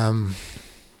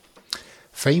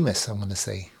famous, I'm going to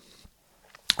say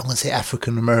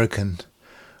African American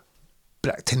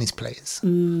black tennis players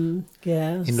in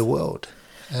the world.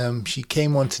 She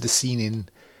came onto the scene in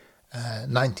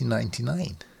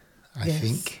 1999, I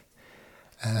think.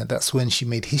 That's when she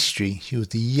made history. She was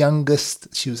the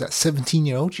youngest. She was at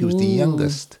 17-year-old. She was the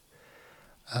youngest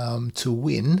to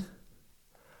win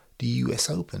the US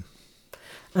Open.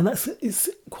 And it's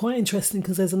quite interesting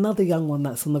because there's another young one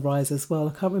that's on the rise as well.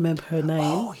 I can't remember her name.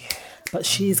 Oh, yeah. But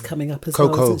she's coming up as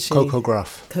well, isn't she? Coco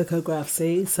Graf. Coco Graf,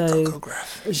 see? So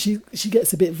she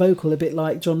gets a bit vocal, a bit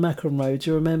like John McEnroe, do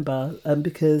you remember?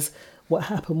 Because what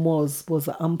happened was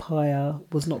the umpire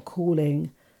was not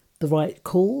calling the right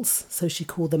calls, so she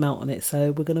called them out on it.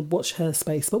 So we're going to watch her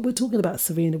space. But we're talking about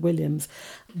Serena Williams,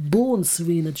 born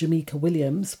Serena Jamaica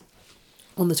Williams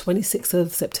on the 26th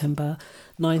of September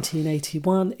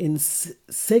 1981 in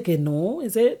Saginaw,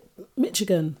 is it?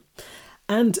 Michigan.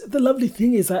 And the lovely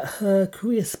thing is that her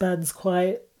career spans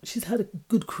she's had a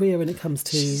good career when it comes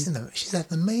to... She's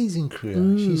had an amazing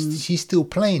career. She's still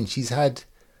playing. She's had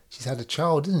a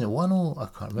child, isn't it? One or... I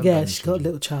can't remember. Yeah, she's got a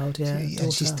little child, yeah.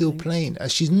 And she's still playing.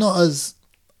 She's not as...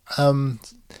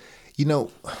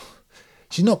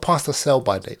 she's not past her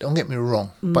sell-by date, don't get me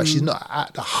wrong. But she's not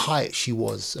at the height she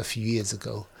was a few years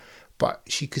ago. But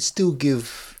she could still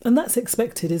give... And that's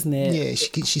expected, isn't it? Yeah,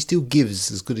 she still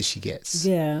gives as good as she gets.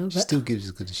 Yeah. She still gives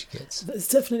as good as she gets. It's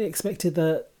definitely expected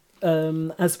that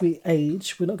as we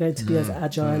age, we're not going to be as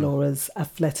agile or as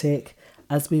athletic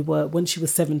as we were. When she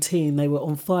was 17, they were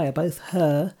on fire, both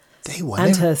her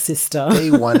and her sister.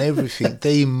 They won everything.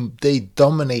 They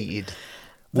dominated.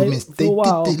 They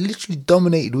literally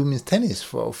dominated women's tennis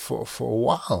for a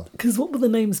while. Because what were the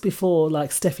names before,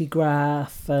 like Steffi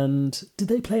Graf, and did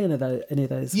they play any of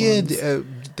those? Yeah,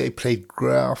 ones? they played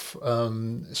Graf,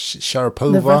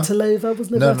 Sharapova. Navratilova, was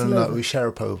Navratilova? No, it was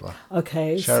Sharapova.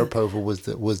 Okay, Sharapova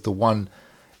was the one.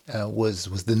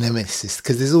 Was the nemesis,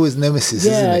 because there's always nemesis,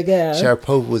 isn't it? Yeah.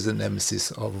 Sharapova was the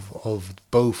nemesis of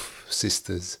both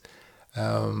sisters.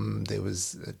 There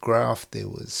was Graf, there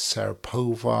was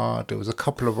Sharapova, there was a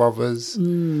couple of others,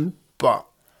 but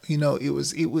it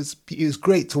was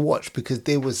great to watch because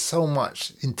there was so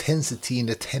much intensity in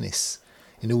the tennis,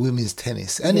 in the women's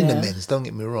tennis and in the men's. Don't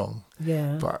get me wrong.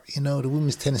 Yeah. But the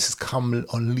women's tennis has come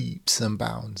on leaps and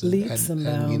bounds.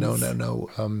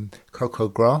 Coco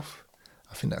Graf,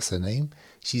 I think that's her name.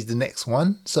 She's the next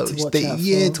one. So so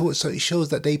it shows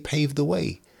that they paved the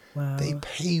way. Wow. They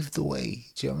paved the way.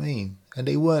 Do you know what I mean? And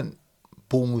they weren't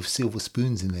born with silver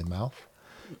spoons in their mouth.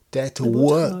 They had to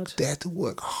work. They had to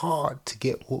work hard to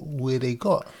get where they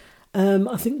got.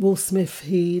 I think Will Smith,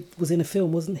 he was in a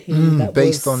film, wasn't he?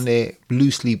 Based on their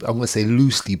loosely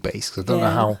based, because I don't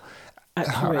know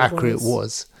how accurate it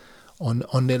was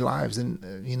on their lives. And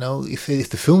if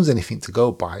the film's anything to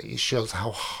go by, it shows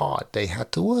how hard they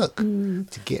had to work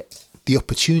to get the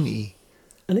opportunity.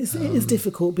 And it is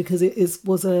difficult because it is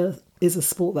a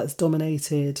sport that's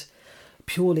dominated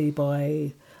purely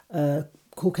by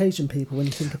Caucasian people. When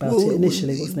you think about it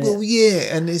initially, wasn't it? Well,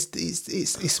 yeah, and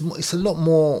it's a lot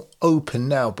more open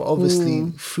now. But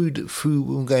obviously,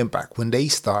 through going back when they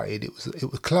started,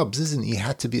 it was clubs, isn't it? You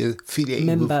had to be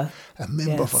affiliated with a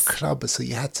member of a club, so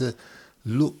you had to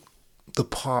look the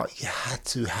part. You had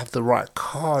to have the right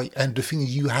car, and the thing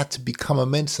is, you had to become a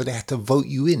member, so they had to vote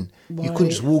you in. Right. You couldn't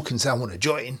just walk and say, "I want to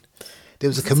join." There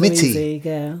was a committee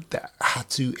that had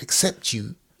to accept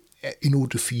you in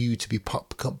order for you to become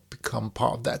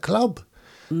part of that club.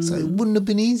 So it wouldn't have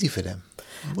been easy for them.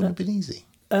 It wouldn't have been easy.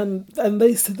 And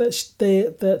they said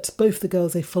that both the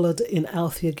girls, they followed in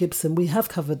Althea Gibson. We have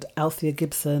covered Althea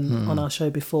Gibson on our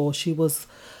show before. She was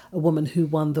a woman who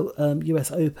won the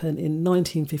US Open in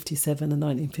 1957 and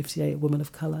 1958, a woman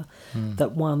of colour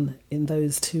that won in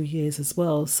those 2 years as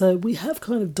well. So we have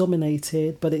kind of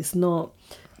dominated, but it's not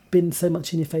been so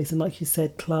much in your face. And like you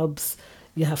said, clubs,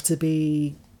 you have to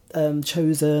be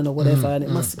chosen or whatever, and it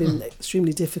must have been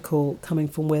extremely difficult coming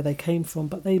from where they came from,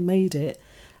 but they made it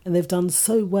and they've done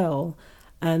so well,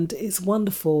 and it's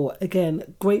wonderful.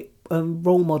 Again, great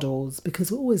role models,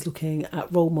 because we're always looking at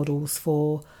role models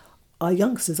for our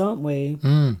youngsters, aren't we,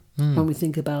 when we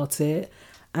think about it.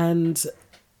 And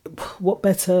what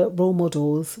better role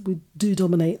models? We do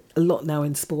dominate a lot now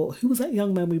in sport. Who was that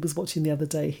young man we was watching the other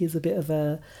day? He's a bit of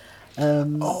a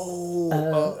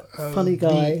funny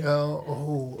guy.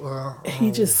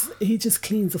 He just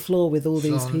cleans the floor with all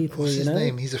these people. What's his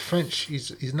name? He's a French.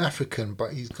 He's an African,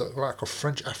 but he's got like a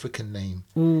French African name.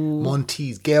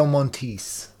 Montes, Gael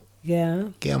Montes. Yeah.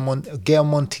 Gael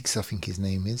Montes, I think his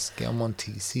name is Gael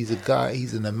Montes. He's a guy.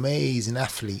 He's an amazing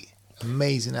athlete.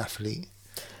 Amazing athlete.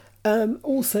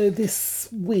 Also, this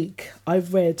week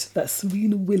I've read that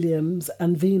Serena Williams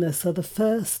and Venus are the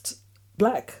first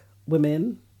black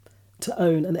women to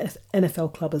own an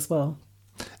NFL club as well.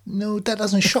 No, that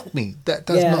doesn't shock me. That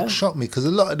does not shock me, because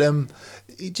a lot of them,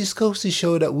 it just goes to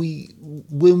show that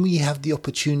when we have the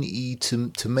opportunity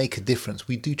to make a difference,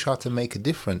 we do try to make a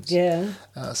difference. Yeah.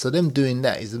 So them doing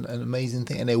that is an amazing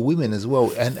thing, and they're women as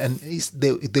well, and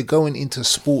they're going into a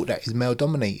sport that is male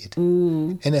dominated.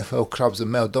 NFL clubs are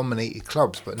male dominated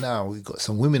clubs, but now we've got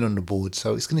some women on the board,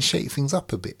 so it's going to shake things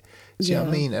up a bit. Do you know what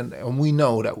I mean? And we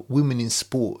know that women in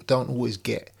sport don't always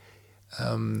get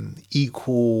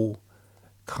equal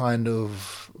kind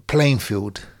of playing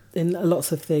field in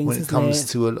lots of things when it comes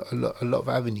to a lot of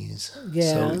avenues.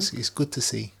 So it's good to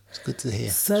see. It's good to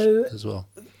hear. So as well.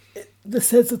 This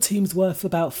says the team's worth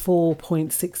about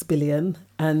 4.6 billion,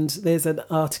 and there's an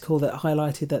article that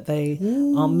highlighted that they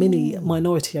are mini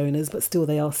minority owners, but still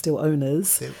they are still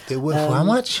owners. They're worth how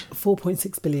much?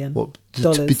 4.6 billion. What,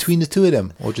 between the two of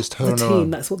them, or just her the and team? her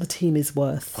own? That's what the team is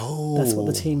worth. Oh, that's what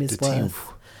the team is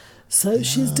worth. So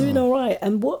she's doing all right.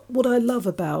 And what I love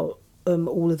about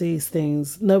all of these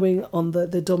things, knowing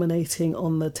they're dominating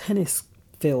on the tennis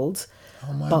field,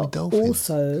 but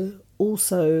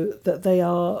also that they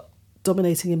are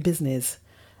dominating in business.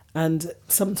 And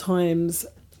sometimes,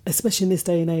 especially in this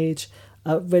day and age,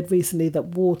 I read recently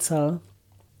that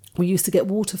we used to get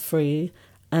water free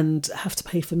and have to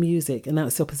pay for music, and now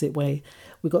it's the opposite way.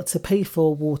 We got to pay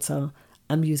for water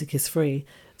and music is free.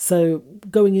 So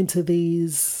going into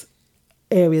these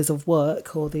areas of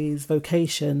work or these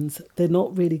vocations, they're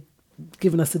not really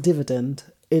giving us a dividend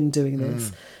in doing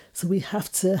this. So we have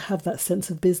to have that sense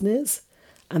of business,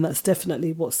 and that's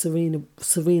definitely what Serena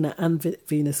and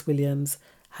Venus Williams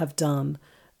have done.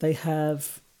 They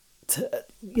have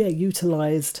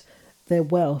utilised their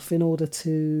wealth in order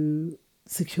to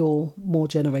secure more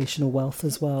generational wealth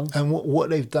as well. And what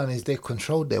they've done is they've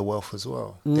controlled their wealth as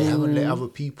well. They haven't let other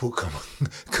people come and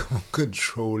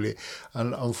control it.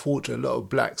 And unfortunately, a lot of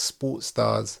black sports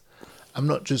stars, I'm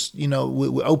not just,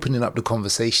 we're opening up the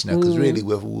conversation now, because really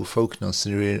we're focusing on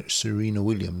Serena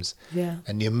Williams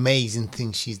and the amazing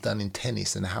things she's done in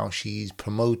tennis, and how she's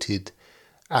promoted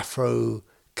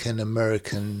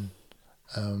African-American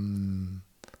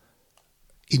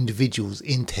individuals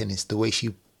in tennis, the way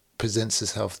she presents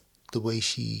herself, the way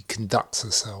she conducts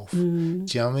herself. Do you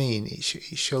know what I mean? It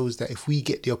shows that if we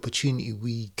get the opportunity,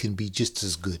 we can be just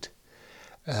as good.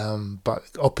 But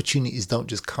opportunities don't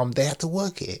just come, they have to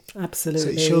work it. Absolutely. So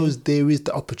it shows there is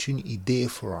the opportunity there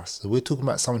for us. So we're talking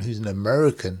about someone who's an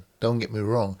American, don't get me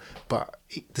wrong, but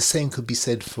the same could be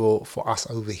said for us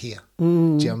over here. Do you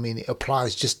know what I mean? It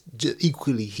applies just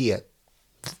equally here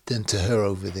than to her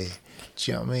over there.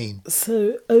 Do you know what I mean?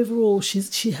 So overall,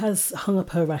 she has hung up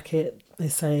her racket, they're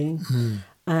saying,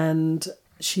 and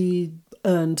she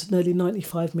earned nearly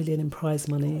 95 million in prize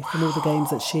money from all the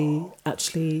games that she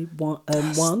actually won.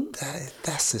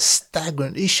 That's a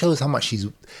staggering. It shows how much she's,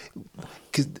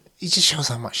 because it just shows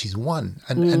how much she's won.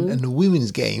 And the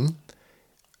women's game,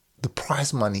 the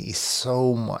prize money is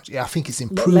so much. I think it's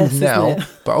improved now,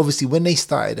 but obviously when they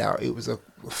started out, it was a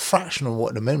fraction of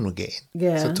what the men were getting.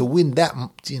 Yeah. So to win that,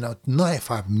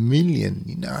 95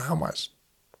 million, how much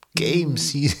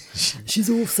games she's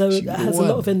also has a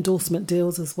lot of endorsement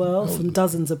deals as well from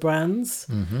dozens of brands.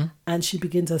 And she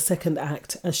begins her second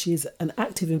act as she's an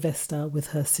active investor with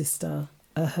her sister,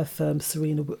 her firm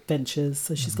Serena Ventures.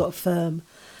 So she's got a firm.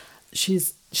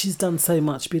 She's done so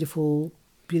much. Beautiful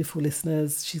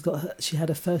listeners. She had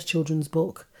her first children's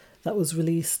book that was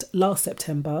released last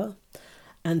September,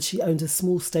 and she owns a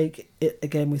small stake,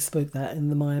 again we spoke that, in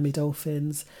the Miami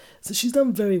Dolphins. So she's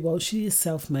done very well. She is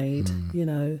self-made,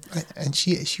 And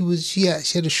she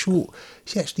had a short.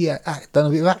 She actually done a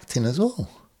bit of acting as well.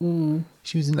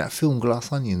 She was in that film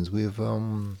Glass Onions with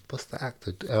what's the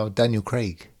actor? Daniel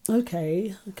Craig.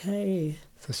 Okay.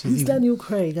 So who's Daniel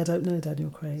Craig? I don't know Daniel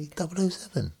Craig.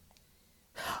 007.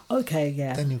 Okay,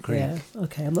 yeah. Daniel Craig. Yeah,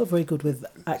 okay. I'm not very good with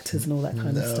actors and all that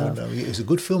kind of stuff. No, it was a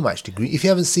good film actually. If you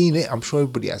haven't seen it, I'm sure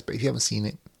everybody has, but if you haven't seen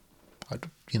it,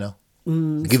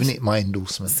 giving it my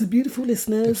endorsement. So beautiful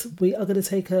listeners, we are going to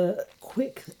take a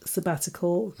quick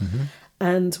sabbatical,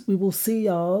 and we will see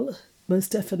y'all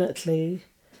most definitely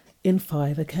in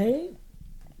 5, okay?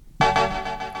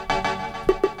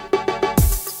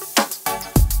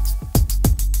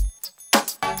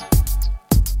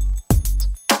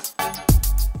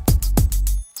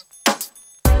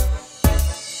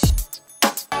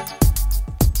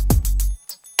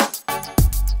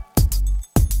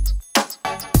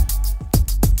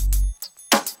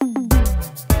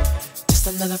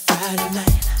 Another Friday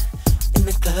night in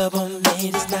the club on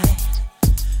ladies' night.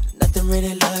 Nothing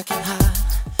really looking hot,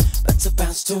 but to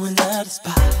bounce to another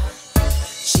spot.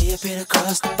 She appeared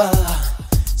across the bar,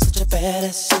 such a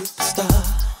badass superstar.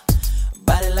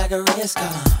 Body like a risk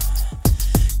on.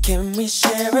 Can we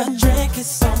share a drink?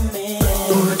 It's on me.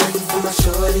 Pour a drink for my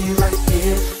shorty right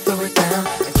here. Throw it down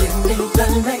and give me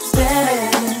the next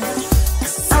dance.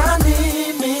 'Cause I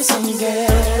need me some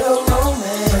ghetto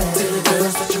romance. To the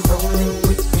girls that you're rolling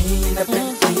with me in a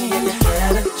Bentley and you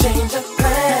had a change of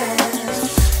plans.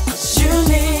 'Cause you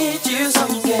need you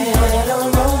some ghetto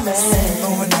romance.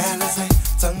 Oh, and Alice,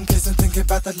 tongue kissing, thinking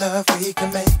about the love we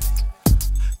can make.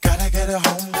 Gotta get her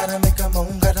home, gotta make her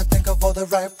moan, gotta think of all the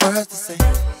right words to say.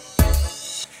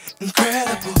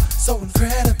 Incredible, so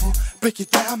incredible. Break it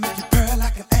down, make it purr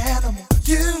like an animal.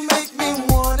 You make me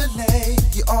wanna lay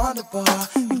you on the bar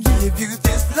and give you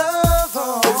this love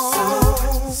on. You're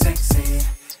so sexy,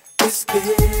 it's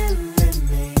killing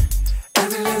me.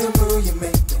 Every little move you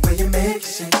make, the way you make it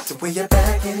shake, the way you're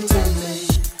back into me.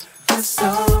 You're so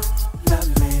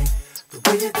lovely, the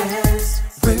way you dance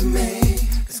with me.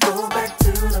 Let's go back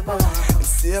to the bar and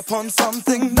sip on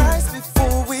something nice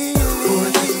before we leave. Pour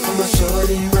a drink for my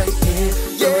shorty right here.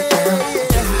 Throw it down,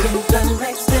 give me the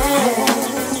next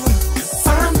dance. 'Cause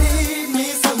I need me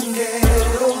some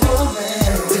ghetto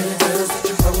romance. Tell the girls that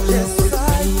you're rolling with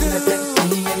me in a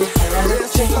Bentley and you had a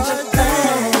change of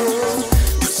plans.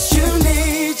 'Cause you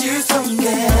need you some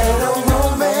ghetto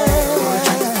romance. Pour a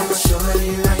drink for my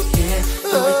shorty right here.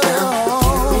 Throw it down,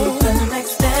 give me the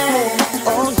next dance.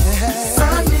 Oh yeah. 'Cause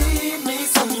I need me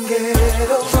some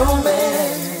ghetto romance.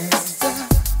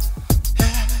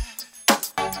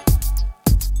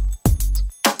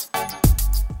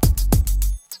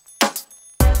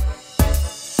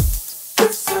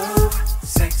 You're so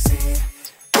sexy,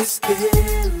 it's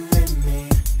killing me.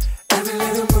 Every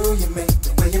little move you make,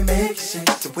 the way you make it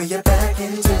shake, the way you're back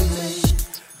into me.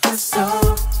 You're so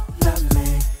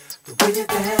lovely, the way you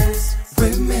dance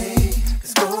with me.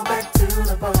 Let's go back to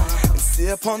the bar and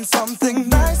sip on something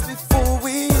nice before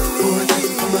we leave. Pour a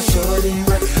drink for my shorty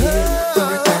right here. Throw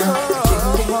it down,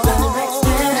 give me the next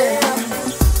dance.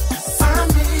 'Cause I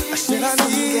need me some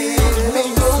ghetto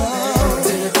romance.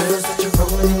 Tell the girls that you're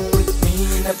rolling with me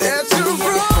in a Bentley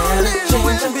and you had a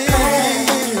change of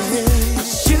plans.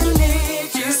 'Cause you need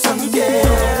you some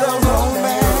ghetto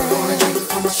romance. Pour a drink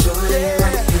for my shorty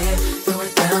right here. Throw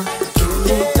it down, give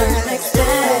me the next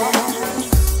dance.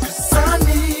 'Cause I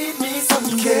need me some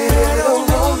ghetto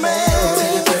romance.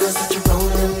 Tell the girls that you're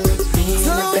rolling with me in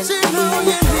a Bentley and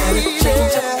you had a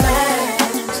change of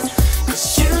plans. 'Cause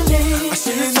you need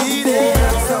some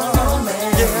ghetto romance.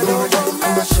 Pour a drink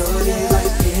for my shorty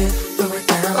right here. Throw it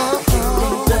down, give me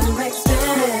the next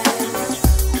dance.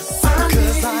 'Cause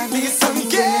I need some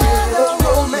ghetto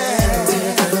romance. Tell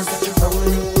the girls that you're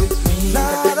rolling with me in a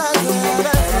Bentley and you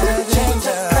had a change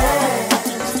of plans.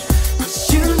 'Cause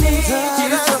you need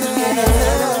some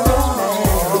ghetto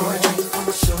romance. Pour a drink for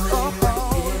my shorty right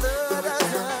here. Throw it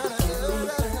down, give me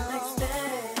the next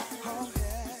dance.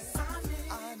 'Cause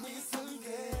I need some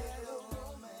ghetto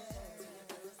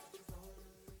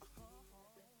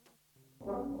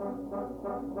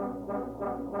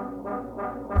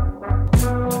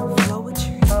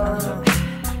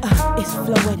It's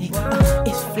floetic,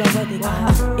 it's floetic,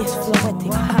 it's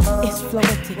floetic, it's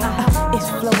floetic, it's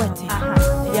floetic,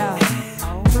 yeah.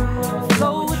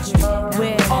 Floetry,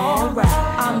 we're alright.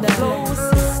 I'm the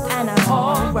closest and I'm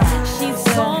alright. She's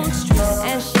songstress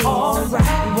and she's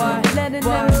alright. What? Letting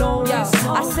them know, yo.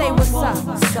 I say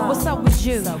what's up with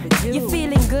you? You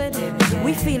feeling good?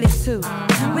 We feel it too.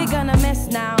 We're gonna mess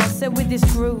now, sit with this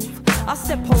groove. I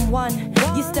step on one,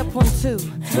 you step on two.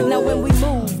 Now when we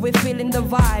move, we're feeling the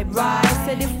vibe, right?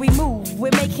 Said if we move,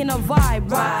 we're making a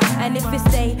vibe, right? And if it's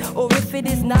day or if it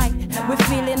is night, we're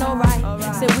feeling alright.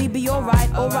 Said we be alright,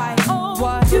 alright.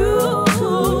 What? You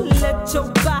let your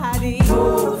body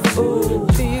move,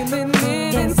 feeling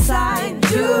it inside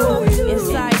you,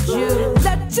 inside you.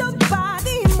 Let your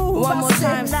body move. One more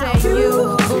time, say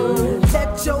you.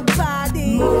 Let your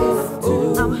body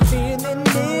move. I'm feeling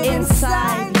it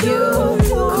inside you.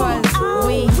 'Cause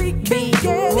we be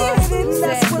what?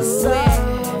 That's what's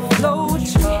up.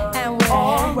 Floetry and we're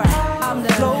alright. I'm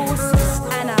the closest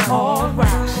and I'm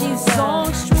alright. She's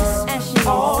songstress and she's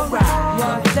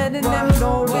alright. Letting them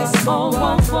know this on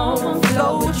one phone.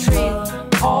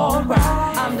 Floetry,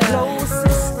 alright. I'm the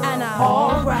closest and I'm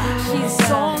alright. She's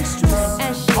songstress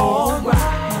and she's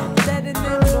alright. Letting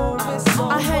them know this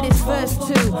on I heard it's verse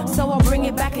 2, so I'll bring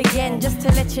it back again just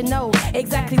to let you know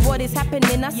exactly what is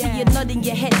happening. I see you nodding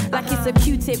your head like it's a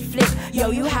Q-tip flip.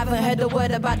 Yo, you haven't heard a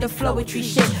word about the floetry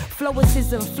shit.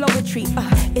 Flowicism, floetry,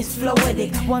 it's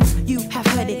floetic. Once you have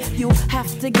heard it, you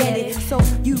have to get it. So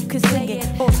you could sing it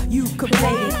or you could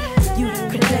play it. You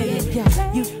could play it,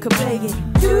 yeah, you could play it.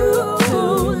 You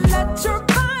let your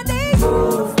body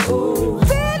move,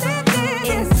 feeling it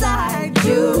inside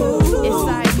you,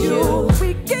 inside you.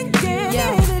 We can get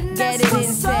Yeah, it, and get that's it what's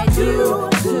inside up. you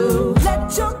too.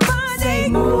 Let your Say body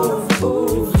move,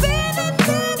 move. feel it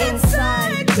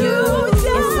Inside you,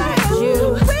 inside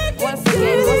you. Once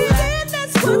again, what's that?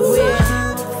 We're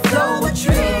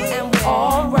Flowetry and we're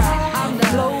alright. I'm the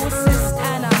lyricist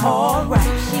and I'm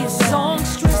alright. She's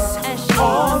songstress and she's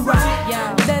alright.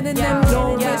 Yeah, letting them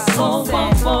know yeah. it's all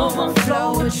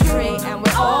Flowetry and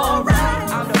we're alright.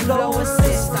 I'm the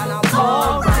lyricist and I'm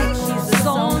alright. She's the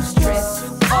songstress.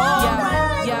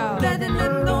 Yeah, yeah. letting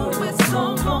them know it's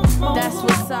all That's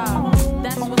what's up.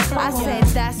 That's what's up. I said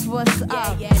that's what's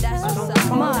up. Yeah, that's what's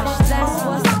up. Mush, that's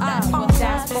what's up.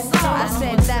 That's what's up. I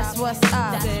said that's what's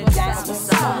up. That's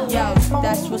what's up. Yo,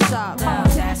 that's what's up.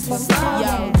 That's what's up.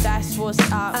 Yo, that's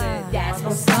what's up. That's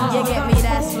what's up. You get me?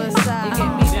 That's what's up. You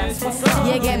get me? That's what's up.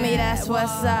 You get me? That's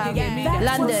what's up.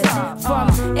 London, from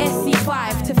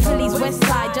SC5 to Philly's West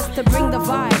Side, just to bring the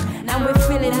vibe. And we're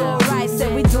feeling alright.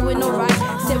 Said we doing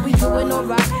alright. Said we doing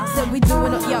alright. Said we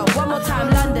doing it. Yo, one more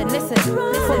time, London. Listen,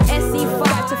 from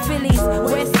SC5 to Philly's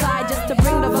West Side, just to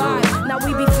bring the vibe. Now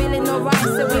we be feeling alright.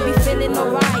 Said we be feeling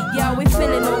alright. Yo, we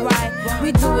feeling alright.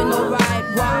 We doing alright.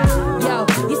 Why? Yo,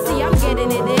 you see, I'm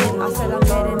getting it in. I said I'm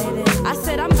getting it in. I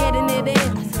said I'm getting it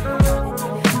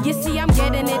in. You see, I'm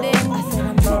getting it in. I said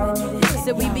I'm getting it in.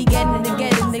 So we be getting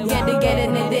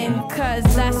it in. Cause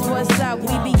that's what's up.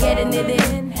 We be getting it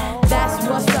in. That's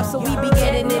what's up. So we be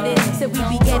getting it in. So we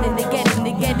be getting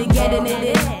it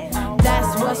in.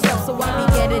 That's what's up. So I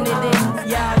be getting it in.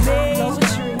 Yeah, man.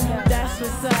 That's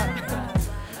what's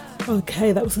up.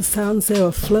 Okay, that was the sounds there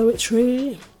of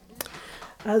Flowetry,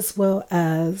 as well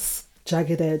as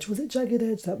Jagged Edge. Was it Jagged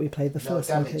Edge that we played the first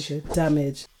time?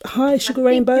 Damage. Hi, Sugar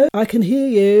Rainbow. I can hear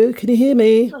you. Can you hear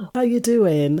me? How you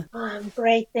doing? I'm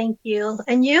great, thank you.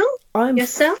 And you?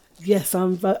 Yourself? Yes,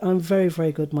 I'm very,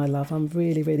 very good, my love. I'm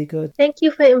really, really good. Thank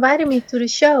you for inviting me to the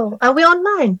show. Are we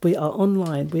online? We are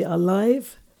online. We are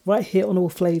live right here on All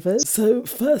Flavors. So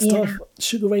first off,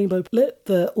 Sugar Rainbow, let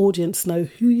the audience know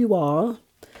who you are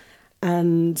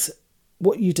and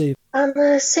what you do. I'm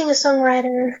a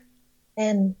singer-songwriter,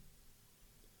 and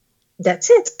that's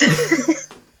it.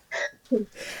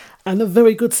 And a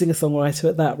very good singer-songwriter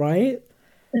at that, right?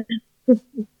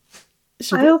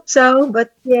 I hope so,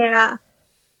 but yeah,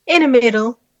 in the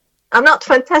middle. I'm not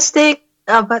fantastic,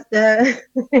 but I'm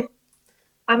in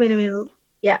the middle.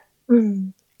 Yeah.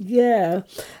 Yeah.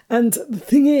 And the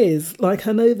thing is, like,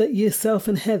 I know that yourself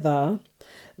and Heather,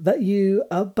 that you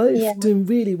are both doing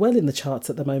really well in the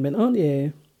charts at the moment, aren't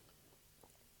you?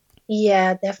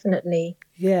 Yeah, definitely.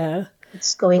 Yeah.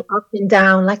 It's going up and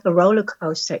down like a roller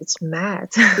coaster. It's mad.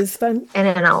 It's fun. And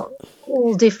then all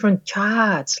different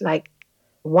charts, like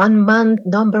 1 month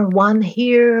number 1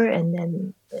 here, and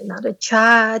then another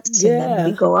chart, and then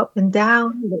we go up and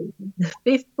down. The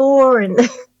 5th 4 and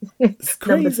it's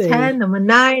crazy. number 10, number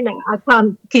 9. I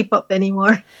can't keep up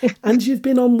anymore. And you've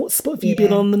been on what spot? Have you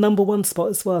been on the number 1 spot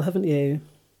as well, haven't you?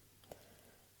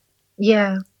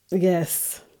 Yeah.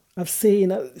 Yes. I've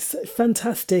seen it's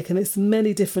fantastic, and it's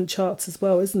many different charts as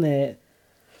well, isn't it?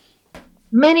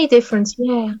 Many different,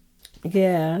 yeah.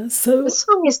 Yeah. So the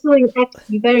song is doing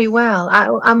actually very well.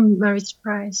 I'm very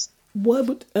surprised.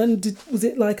 Was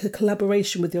it like a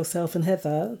collaboration with yourself and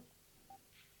Heather?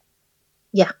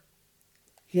 Yeah.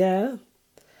 Yeah.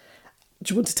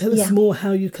 Do you want to tell us more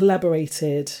how you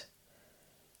collaborated?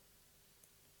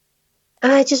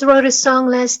 I just wrote a song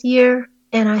last year,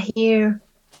 and I hear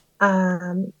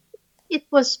it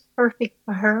was perfect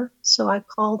for her. So I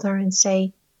called her and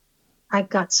say, I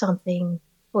got something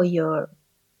for your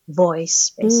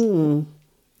voice, basically.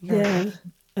 Yeah.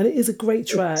 And it is a great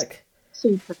track.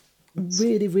 Super.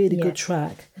 Really, really good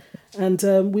track. And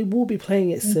we will be playing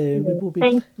it soon. We will be.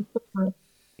 Thank you so much.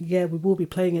 Yeah, we will be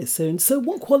playing it soon. So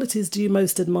what qualities do you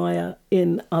most admire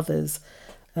in others,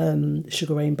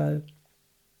 Sugar Rainbow?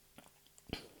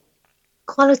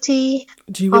 Quality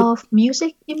of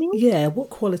music, you mean? Yeah, what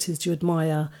qualities do you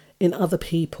admire in other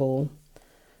people?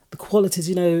 The qualities,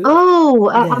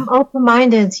 I'm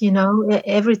open-minded,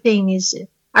 everything is,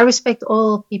 I respect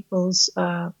all people's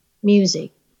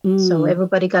music. So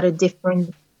everybody got a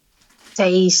different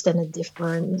taste and a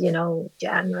different,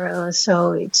 genre.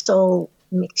 So it's all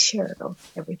mixture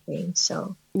of everything.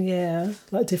 So yeah,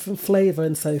 like different flavor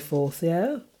and so forth.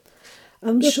 Yeah,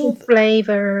 I'm different sure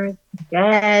flavor,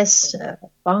 jazz,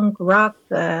 funk, rock,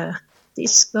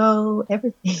 disco,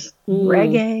 everything,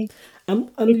 reggae.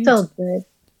 It's all good.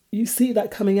 You see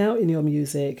that coming out in your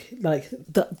music, like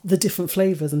the different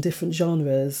flavors and different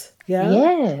genres.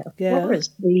 Yeah, of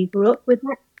course. We grew up with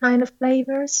that kind of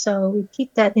flavor, so we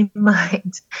keep that in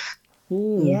mind.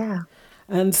 Yeah.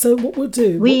 And so what we'll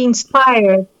do... We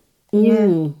inspired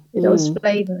with those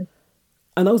flavors.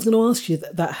 And I was going to ask you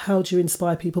that how do you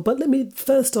inspire people? But let me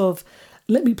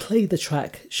play the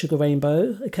track Sugar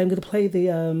Rainbow. Okay, I'm going to play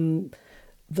the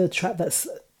track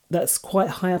that's quite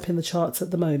high up in the charts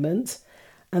at the moment,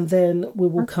 and then we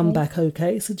will come back.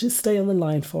 Okay, so just stay on the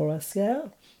line for us. Yeah,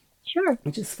 sure. I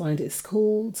just find it's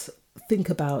called Think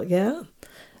About. Yeah,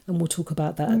 and we'll talk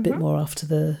about that a bit more after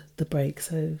the break.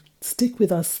 So stick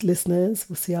with us, listeners.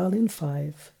 We'll see y'all in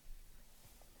 5.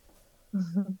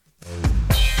 Think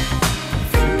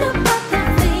about the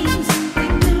things we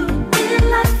do in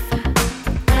life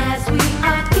as we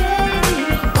are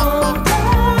getting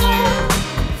older.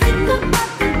 Think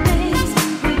about the days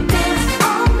we danced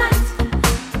all night.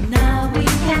 Now we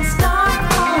can start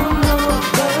all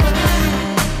over.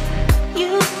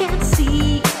 You can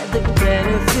see the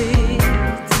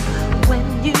benefits when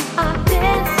you are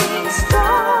dancing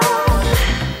strong.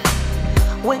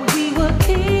 When we were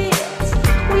kids,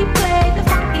 we played the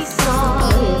funky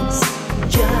songs.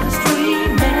 Just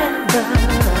remember,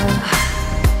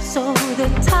 so the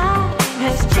time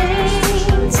has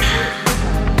changed,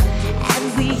 and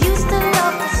we used to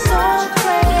love the soul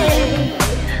train,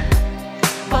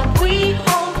 but we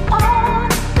hold on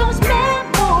those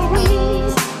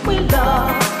memories. We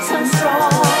love some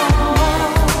strong.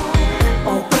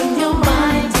 Open your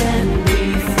mind and be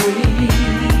free,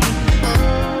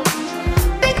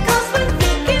 because we're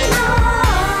thinking of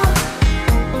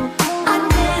our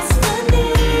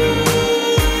destiny.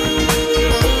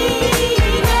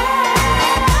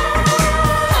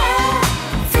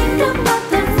 Think about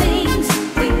the things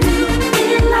we do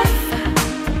in life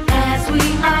as we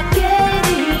are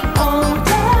getting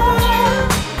older.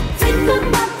 Think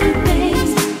about the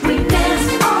days we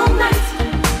danced all night.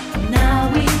 Now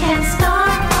we can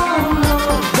start all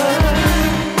over.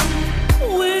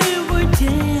 We were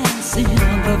dancing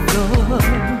on the floor,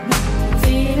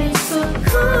 feeling so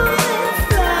cool and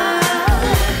fly.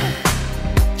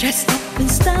 Dressed up in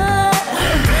style,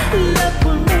 love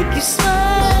will make you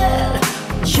smile.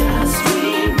 Just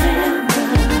remember,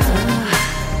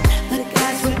 the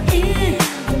guys were in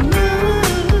the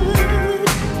mood,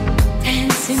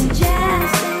 dancing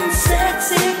jazz and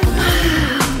sexy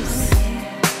moves.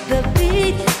 The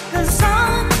beat, the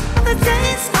song, the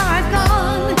days are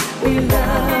gone. We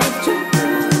love to move.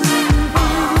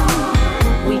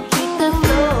 We keep the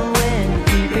flow and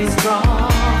keep it strong.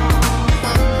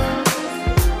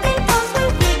 Because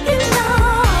we're thinking of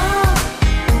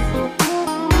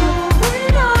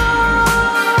moving on.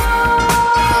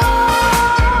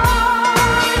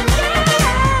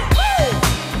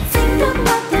 Think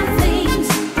about the things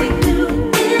we do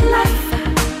in life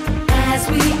as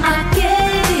we are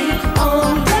getting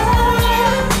older.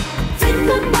 Think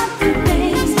about the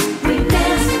days we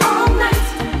danced all night.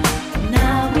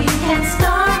 Now we can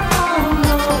start all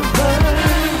over.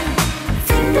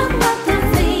 Think about the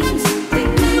things we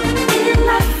do in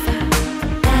life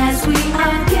as we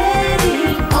are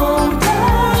getting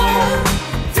older.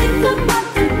 Think about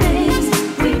the days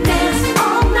we danced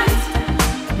all night.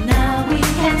 Now we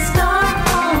can start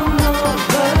all over.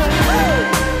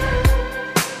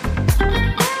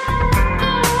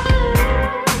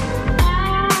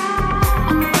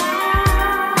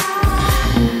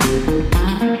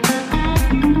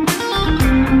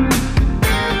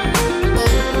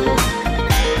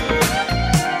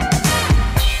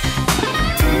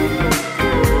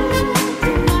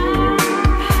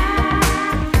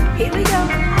 Here we go.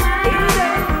 Here we go.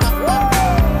 Come on.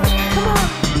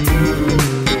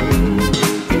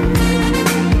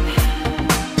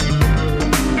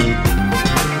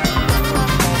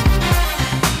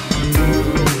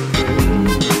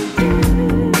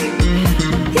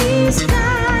 He's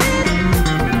got it.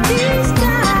 He's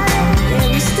got it. Yeah,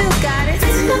 we still got it.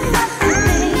 Think about the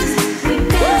days we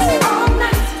danced all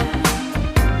night.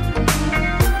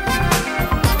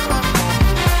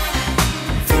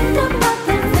 Think about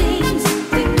the things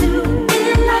we do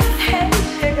in life.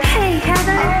 Hey,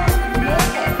 Heather.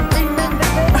 Remember?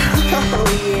 Oh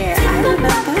yeah, I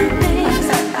remember. The things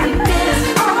we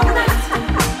danced all night.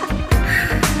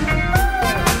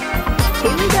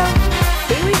 Here we go.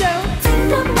 Here we go.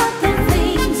 Think about the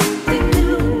things we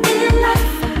do in life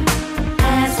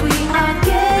as we are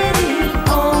getting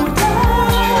older.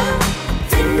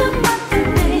 Think about the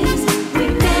days we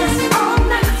danced all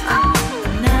night.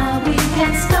 Now we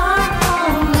can start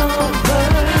all over.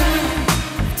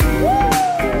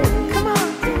 Come on.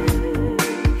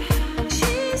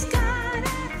 She's got it.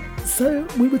 So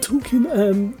we were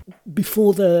talking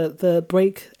before the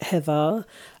break, Heather,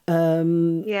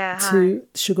 to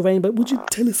Sugar Rainbow. Would you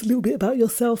tell us a little bit about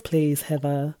yourself, please,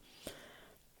 Heather?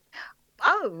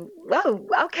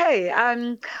 Okay.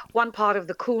 One part of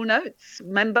the Cool Notes.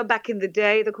 Remember back in the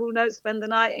day, the Cool Notes, Spend the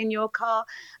Night in Your Car,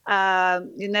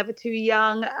 You're Never Too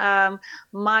Young,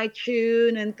 My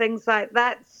Tune and things like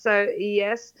that. So,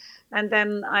 yes. And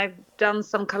then I've done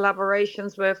some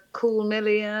collaborations with Cool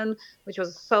Million, which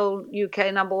was sold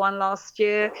UK #1 last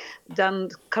year. Done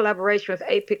collaboration with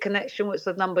AP Connection, which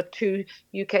was #2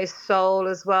 UK soul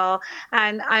as well.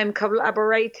 And I'm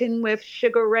collaborating with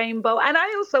Sugar Rainbow. And I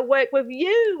also work with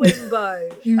you, Wimbo.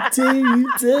 You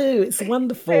do. It's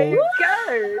wonderful. There you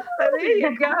go. So there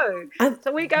you go.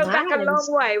 So we go back a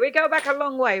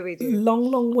long way. We do.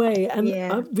 Long way. And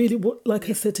I really, like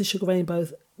I said to Sugar Rainbow,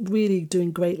 really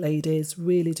doing great, ladies.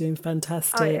 Really doing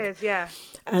fantastic. Oh, it is, yeah.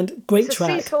 And great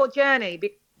track. It's a seesaw journey.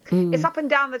 It's up and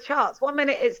down the charts. 1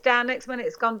 minute it's down, next minute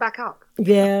it's gone back up.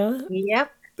 Yeah.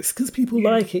 Yep. It's because people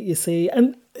like it, you see.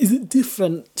 And is it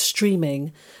different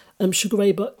streaming? Sugar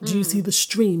Ray, but do you see the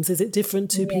streams? Is it different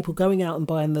to people going out and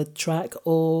buying the track,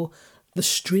 or the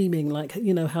streaming, like,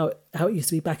 you know, how it used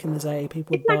to be back in the day?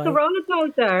 People it's like a roller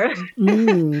coaster.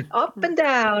 Up and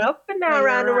down,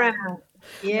 round and round.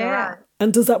 Yeah.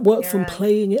 And does that work from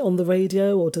playing it on the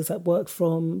radio, or does that work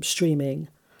from streaming?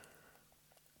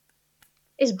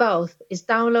 It's both. It's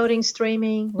downloading,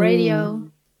 streaming,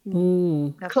 radio,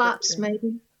 clubs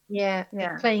maybe. Yeah,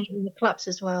 playing it in the clubs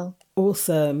as well.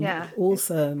 Awesome. Yeah.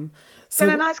 Awesome. It's been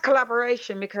a nice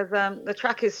collaboration because the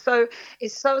track is so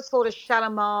sort of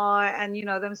Shalimar and, you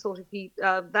know, them sort of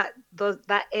that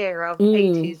era of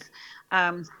 80s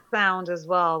sound as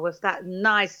well, with that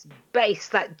nice bass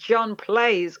that John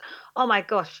plays. Oh my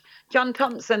gosh, John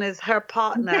Thompson is her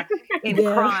partner in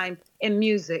crime in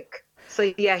music.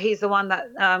 So yeah, he's the one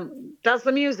that does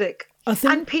the music.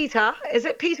 And Peter, is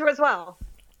it Peter as well?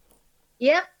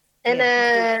 Yeah. And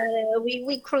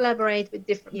we collaborate with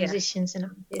different musicians and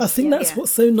artists. I think that's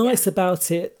what's so nice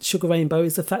about it, Sugar Rainbow,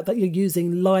 is the fact that you're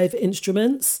using live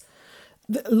instruments.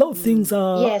 A lot of things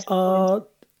are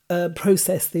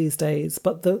processed these days,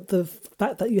 but the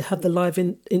fact that you have the live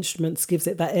instruments gives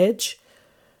it that edge.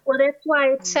 Well, that's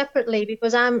why it's separately,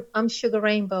 because I'm Sugar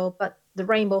Rainbow, but the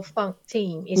Rainbow Funk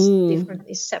team is different,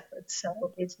 is separate.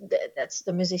 So that's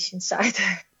the musician side.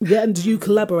 Yeah, and do you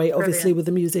collaborate obviously with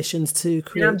the musicians to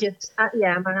create? And I'm just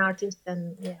I'm an artist,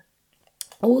 and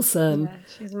awesome. Yeah,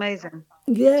 she's amazing.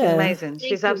 Yeah, she's amazing.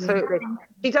 She's absolutely.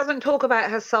 She doesn't talk about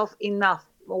herself enough,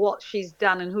 or what she's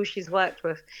done and who she's worked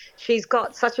with. She's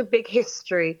got such a big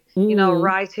history, you know,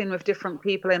 writing with different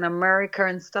people in America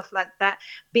and stuff like that,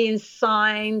 being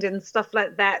signed and stuff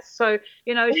like that. So,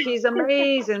 you know, she's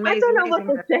amazing. I don't know what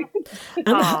to say.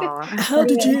 And how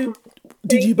did you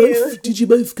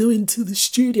both go into the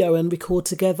studio and record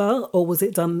together, or was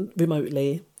it done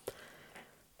remotely?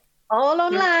 All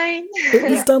online. It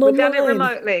was done online. We've done it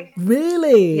remotely.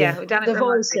 Really? Yeah, we've done it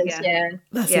remotely. Voices,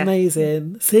 That's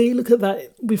amazing. See, look at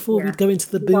that. Before we'd go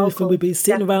into the booth and we'd be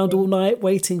sitting around all night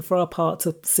waiting for our part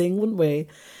to sing, wouldn't we?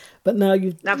 But now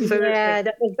Absolutely. Yeah,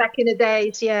 that was back in the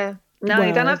days, yeah. No,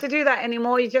 you don't have to do that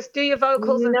anymore. You just do your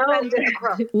vocals and send it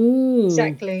across.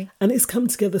 Exactly. And it's come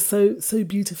together so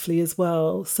beautifully as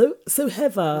well. So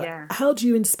Heather, how do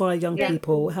you inspire young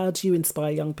people? How do you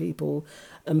inspire young people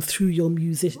through your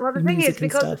music? Well, the thing is,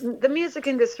 because the music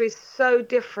industry is so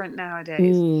different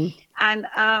nowadays. And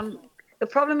the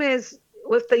problem is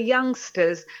with the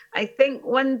youngsters, I think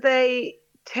when they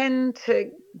tend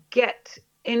to get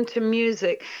into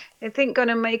music, I think going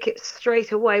to make it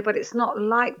straight away, but it's not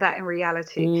like that in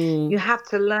reality. You have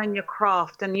to learn your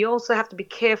craft, and you also have to be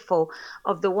careful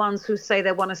of the ones who say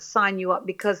they want to sign you up,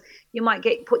 because you might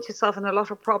put yourself in a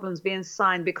lot of problems being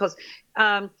signed, because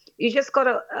you just got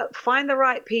to find the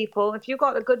right people. If you've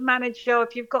got a good manager,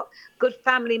 if you've got good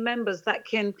family members that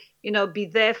can, you know, be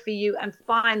there for you, and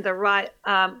find the right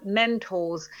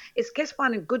mentors. It's just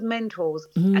finding good mentors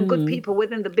and good people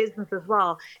within the business as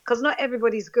well, because not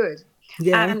everybody's good.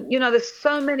 Yeah. And, you know, there's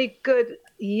so many good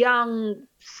young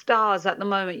stars at the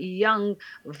moment, young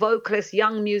vocalists,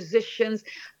 young musicians.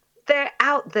 They're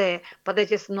out there, but they're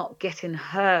just not getting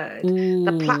heard.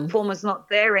 The platform is not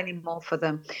there anymore for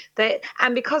them.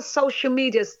 And because social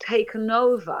media's taken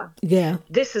over,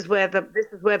 this is where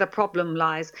the problem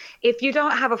lies. If you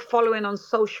don't have a following on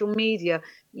social media,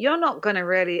 you're not going to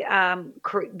really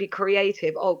be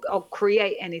creative or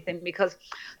create anything, because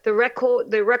the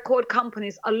record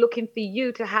companies are looking for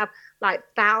you to have like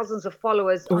thousands of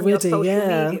followers on your social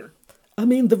media. I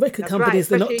mean, the record companies,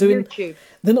 they're not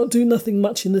doing nothing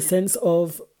much in the sense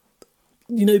of,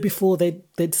 you know, before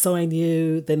they'd sign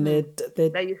you, then they'd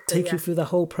take you through the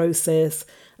whole process,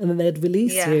 and then they'd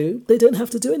release you. They don't have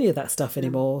to do any of that stuff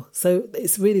anymore. So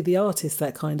it's really the artist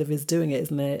that kind of is doing it,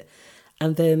 isn't it?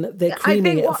 and then they're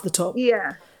creaming it off the top.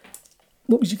 Yeah.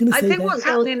 What was you going to say? I think there? what's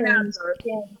happening now,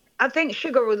 I think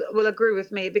Sugar will agree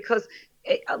with me, because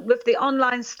with the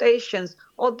online stations,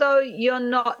 although you're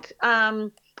not,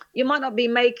 you might not be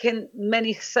making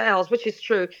many sales, which is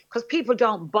true, because people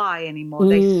don't buy anymore,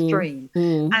 they stream.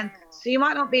 And so you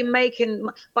might not be making,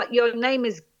 but your name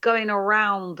is going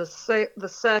around the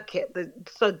circuit.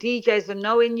 So DJs are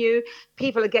knowing you,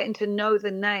 people are getting to know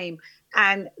the name.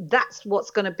 And that's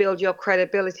what's going to build your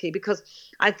credibility, because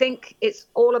I think it's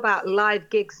all about live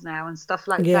gigs now and stuff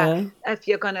like that, if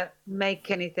you're going to make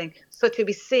anything. So to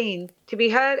be seen, to be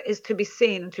heard is to be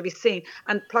seen and to be seen.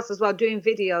 And plus as well, doing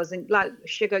videos, and like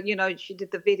Sugar, you know, she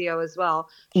did the video as well.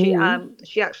 She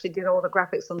actually did all the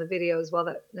graphics on the video as well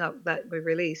that we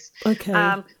released.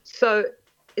 Okay. So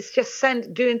it's just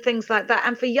doing things like that.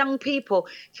 And for young people,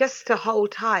 just to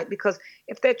hold tight, because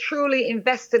if they're truly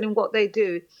invested in what they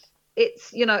do,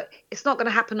 it's, you know, it's not going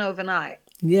to happen overnight.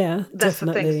 Yeah, that's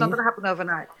definitely. the thing. It's not going to happen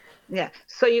overnight. Yeah.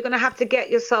 So you're going to have to get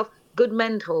yourself good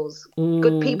mentors,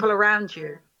 good people around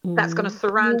you that's going to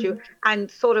surround you and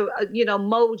sort of, you know,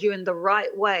 mold you in the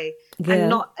right way, and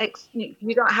not,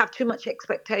 you don't have too much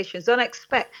expectations. Don't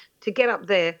expect to get up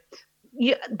there.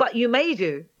 But you may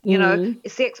do, you know,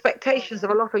 it's the expectations of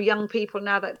a lot of young people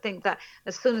now that think that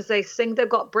as soon as they sing, they've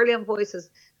got brilliant voices.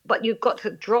 But you've got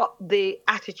to drop the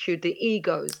attitude, the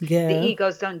egos. Yeah. The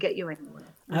egos don't get you anywhere.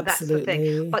 Absolutely. That's the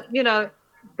thing. But, you know,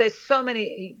 there's so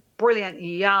many brilliant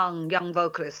young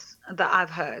vocalists that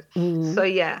I've heard. So,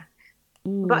 yeah.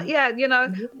 But, yeah, you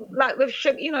know, like with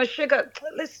Sugar, you know, Sugar's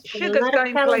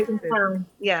going places.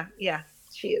 Yeah,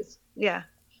 she is. Yeah.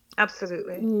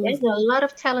 Absolutely. There's a lot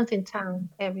of talent in town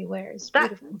everywhere. It's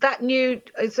beautiful. That new,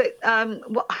 is it,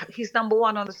 he's number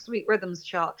one on the Sweet Rhythms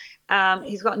chart.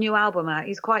 He's got a new album out.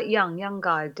 He's quite young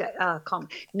guy.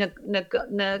 Nagolan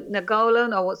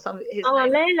or what's his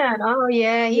name? Leyland. Oh,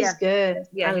 yeah, he's good.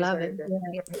 Yeah, I love it.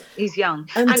 Yeah. He's young.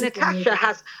 And Natasha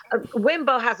has,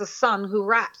 Wimbo has a son who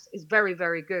raps, is very,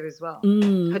 very good as well.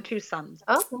 Her two sons.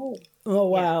 Oh,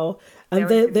 wow. And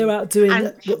they're out doing...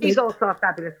 And she's also a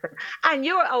fabulous singer. And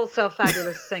you're also a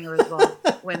fabulous singer as well,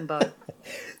 Wimbo.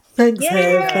 Thanks,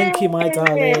 Helen. Thank you, my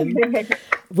darling.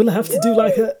 We'll have to do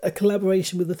like a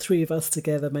collaboration with the three of us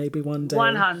together maybe one day.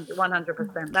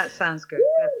 100%. That sounds good.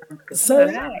 So,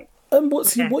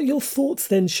 what are your thoughts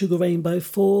then, Sugar Rainbow,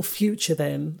 for future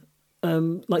then?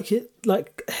 Like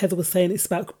Heather was saying, it's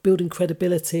about building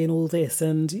credibility and all this,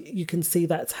 and you can see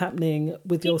that's happening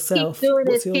with yourself. Keep doing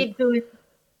it. Keep doing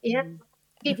it.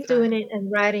 Keep doing it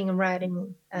and writing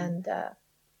and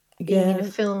being in a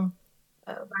film,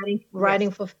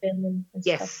 writing for film and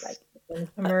stuff like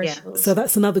that, commercials. So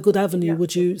that's another good avenue.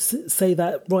 Would you say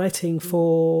that writing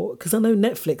for? Because I know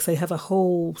Netflix, they have a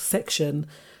whole section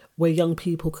where young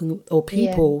people can, or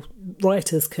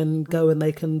writers can go and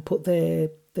they can put their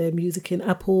music in.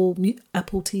 Apple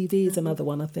TV is another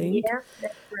one, I think,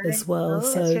 as well.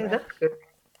 That's good.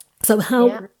 So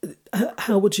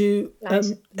how would you,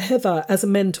 Heather, as a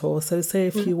mentor, so say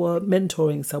if you were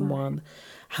mentoring someone,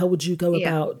 how would you go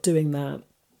about doing that?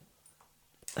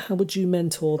 How would you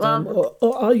mentor them, or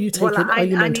are you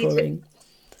mentoring?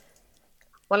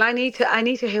 I need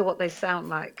to hear what they sound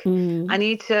like. I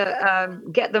need to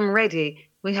get them ready.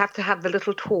 We have to have the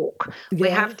little talk. We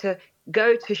have to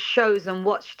go to shows and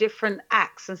watch different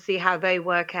acts and see how they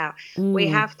work out. We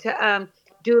have to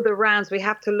do the rounds. We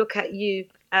have to look at you,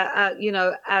 you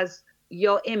know, as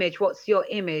your image. What's your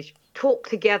image? Talk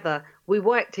together. We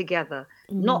work together.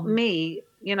 Not me.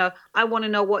 You know, I want to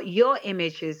know what your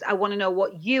image is. I want to know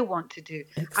what you want to do.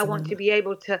 Excellent. I want to be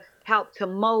able to help to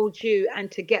mold you and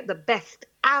to get the best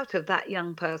out of that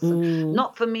young person.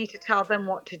 Not for me to tell them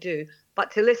what to do,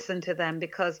 but to listen to them,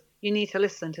 because you need to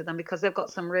listen to them because they've got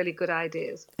some really good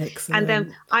ideas. Excellent. And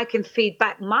then I can feed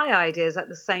back my ideas at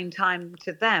the same time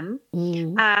to them.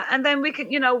 And then we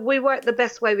can, you know, we work the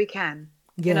best way we can.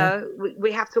 You know,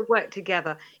 we have to work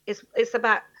together. It's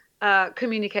about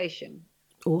communication.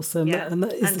 Awesome. And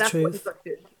that is the truth.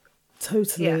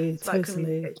 Totally.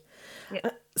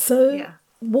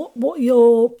 What are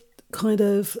your kind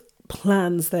of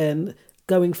plans then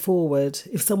going forward?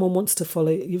 If someone wants to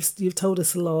follow, you've told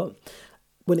us a lot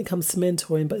when it comes to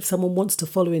mentoring, but if someone wants to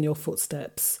follow in your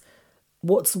footsteps,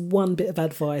 what's one bit of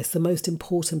advice, the most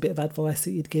important bit of advice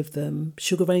that you'd give them?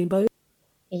 Sugar Rainbow?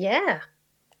 Yeah.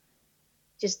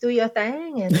 Just do your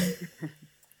thing, and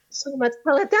so much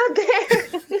talent out there.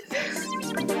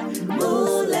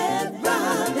 Moonlit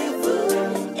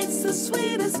rendezvous, it's the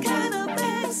sweetest kind of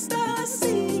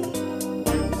ecstasy.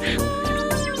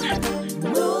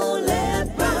 Moonlit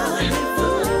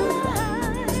rendezvous,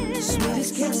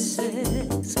 sweetest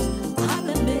kisses, heart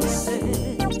that mixes.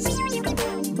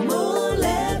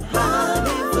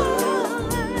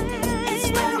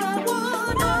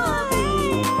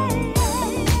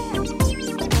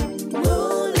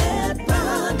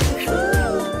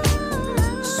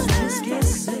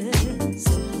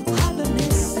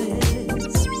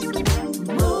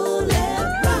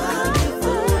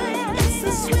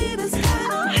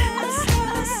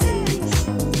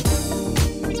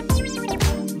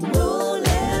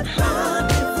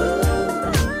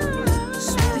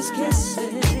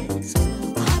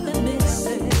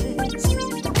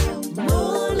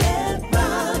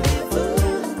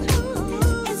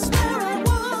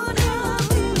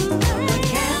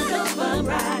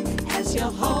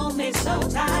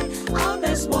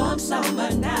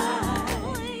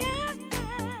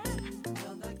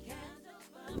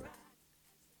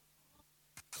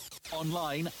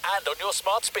 Online and on your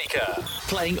smart speaker.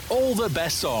 Playing all the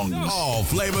best songs. All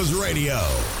Flavors Radio.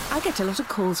 I get a lot of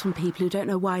calls from people who don't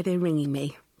know why they're ringing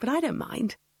me, but I don't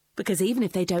mind. Because even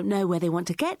if they don't know where they want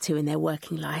to get to in their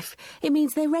working life, it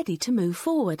means they're ready to move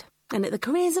forward. And at the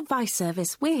Careers Advice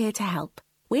Service, we're here to help.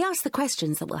 We ask the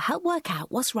questions that will help work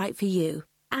out what's right for you.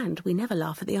 And we never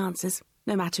laugh at the answers,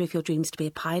 no matter if your dream's to be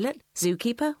a pilot,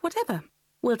 zookeeper, whatever.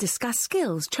 We'll discuss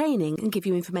skills, training, and give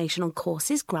you information on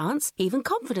courses, grants, even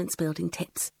confidence-building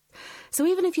tips. So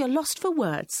even if you're lost for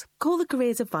words, call the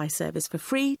Careers Advice Service for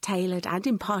free, tailored and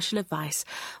impartial advice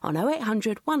on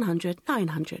 0800 100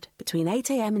 900 between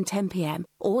 8 a.m. and 10 p.m.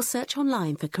 or search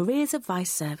online for Careers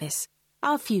Advice Service.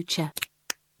 Our future.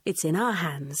 It's in our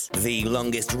hands. The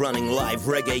longest running live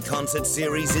reggae concert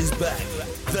series is back.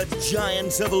 The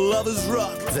Giants of Lovers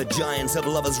Rock. The Giants of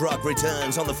Lovers Rock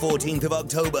returns on the 14th of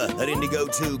October at Indigo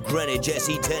 2 Greenwich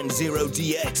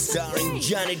SE100DX, starring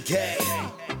Janet Kay,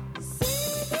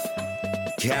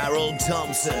 Carol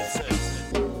Thompson,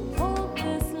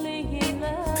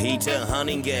 Peter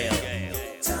Honningale,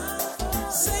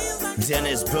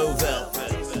 Dennis Bovell,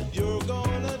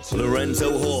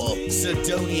 Lorenzo Hall,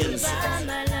 Sidonians,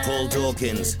 Paul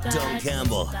Dawkins, Don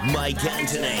Campbell, Mike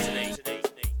Anthony,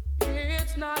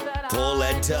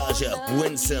 Paulette Taja,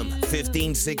 Winsome,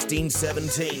 15, 16,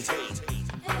 17,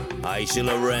 Aisha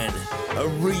Loren,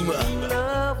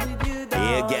 Arima,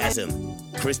 Eargasm,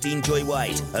 Christine Joy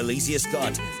White, Alicia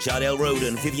Scott, Chardell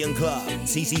Roden, Vivian Clark,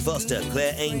 CeCe Foster,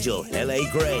 Claire Angel, L.A.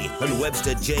 Gray, and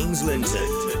Webster James Linton.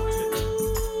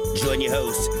 Join your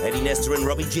hosts, Eddie Nestor and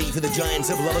Robbie G, for the Giants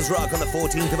of Lovers Rock on the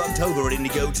 14th of October at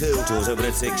Indigo 2. Doors open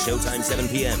at 6, showtime 7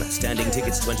 p.m. Standing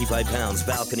tickets £25,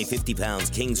 balcony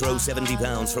 £50, Kings Row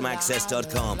 £70 from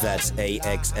access.com. That's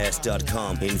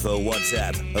AXS.com. Info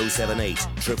WhatsApp 078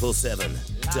 777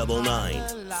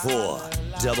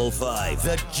 99455.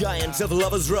 The Giants of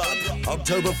Lovers Rock,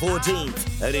 October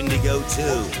 14th at Indigo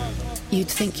 2. You'd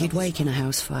think you'd wake in a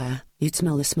house fire. You'd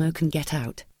smell the smoke and get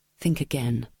out. Think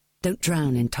again. Don't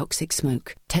drown in toxic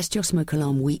smoke. Test your smoke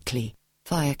alarm weekly.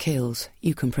 Fire kills.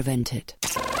 You can prevent it.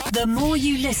 The more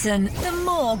you listen, the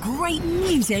more great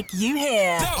music you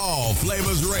hear. All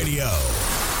Flavors Radio.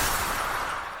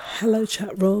 Hello,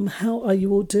 chat room. How are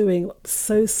you all doing?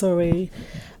 So sorry.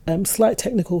 Slight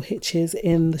technical hitches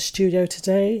in the studio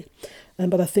today,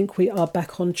 but I think we are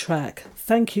back on track.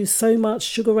 Thank you so much,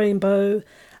 Sugar Rainbow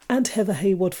and Heather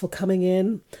Hayward, for coming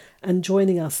in and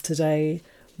joining us today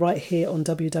right here on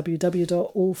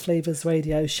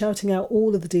www.allflavorsradio, shouting out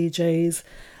all of the DJs,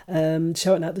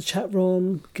 shouting out the chat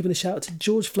room, giving a shout out to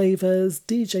George Flavors,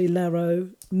 DJ Laro,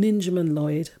 Ninjaman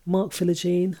Lloyd, Mark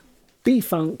Philogene,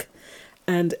 B-Funk,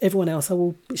 and everyone else. I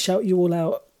will shout you all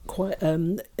out quite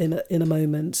in a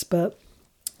moment. But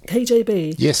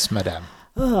KJB. Yes, madam.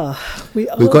 We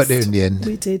got there in the end.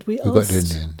 We did. We got there in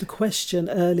asked the end. the question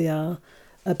earlier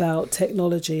about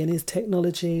technology, and is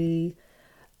technology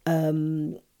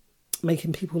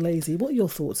making people lazy? What are your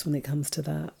thoughts when it comes to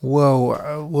that?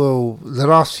 Well, the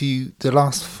last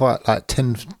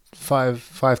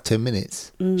 5-10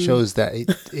 minutes shows that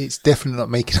it's definitely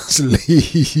not making us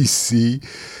lazy.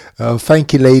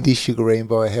 Thank you, lady Sugar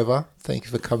Rainbow Heather. Thank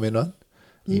you for coming on.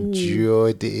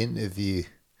 Enjoyed the interview.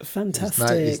 Fantastic.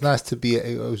 It's nice to be.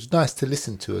 It was nice to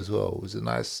listen to as well. It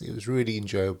was really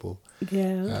enjoyable.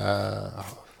 Yeah.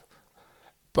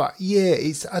 But yeah,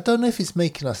 I don't know if it's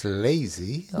making us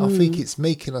lazy. I think it's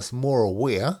making us more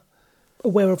aware.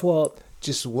 Aware of what?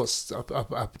 Just what's up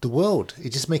the world.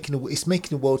 It's making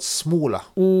the world smaller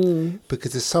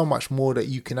because there's so much more that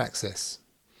you can access.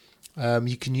 And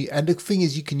the thing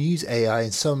is, you can use AI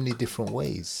in so many different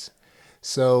ways.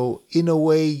 So in a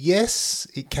way, yes,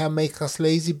 it can make us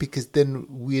lazy because then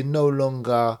we're no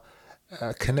longer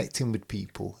connecting with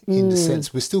people. In the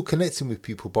sense, we're still connecting with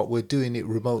people, but we're doing it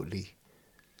remotely.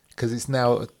 Because it's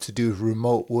now to do with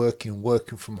remote working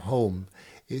from home.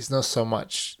 It's not so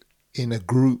much in a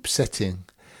group setting.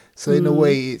 So in a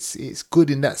way, it's good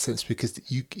in that sense because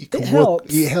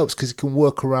it helps because it can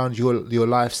work around your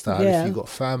lifestyle if you've got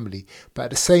family. But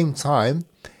at the same time,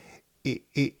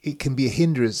 it can be a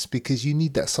hindrance because you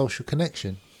need that social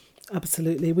connection.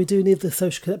 Absolutely, we do need the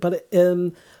social connection. But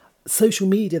social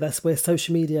media, that's where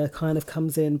social media kind of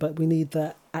comes in. But we need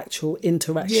that actual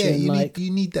interaction. Yeah,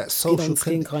 you need that social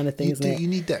skin kind of thing, isn't it? You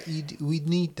need that. We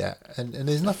need that, and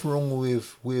there's nothing wrong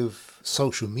with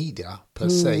social media per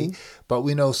se. But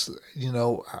we know,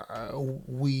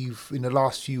 we've in the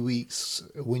last few weeks,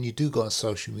 when you do go on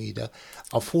social media,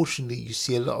 unfortunately, you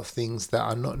see a lot of things that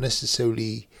are not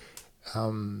necessarily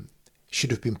should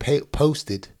have been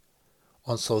posted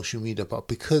on social media, but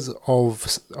because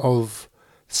of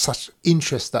such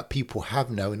interest that people have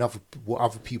now in what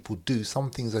other people do. Some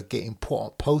things are getting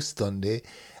posted on there,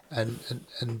 and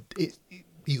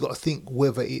you got to think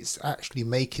whether it's actually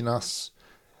making us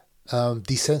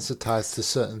desensitized to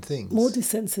certain things. More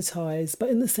desensitized, but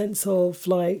in the sense of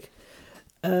like,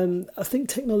 I think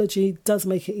technology does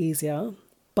make it easier,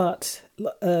 but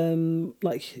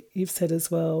like you've said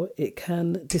as well, it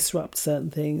can disrupt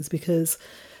certain things because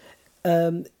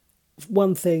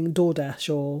one thing,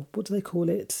 DoorDash, or what do they call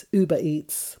it, Uber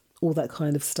Eats, all that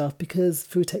kind of stuff, because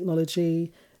through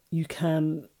technology you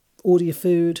can order your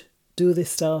food, do this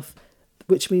stuff,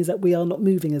 which means that we are not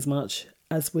moving as much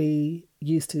as we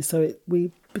used to. So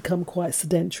we become quite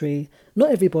sedentary.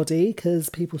 Not everybody, because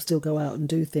people still go out and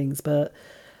do things, but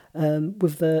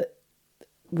with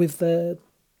the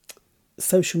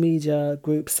social media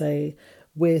groups, say,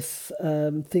 with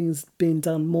things being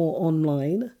done more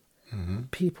online,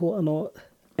 people are not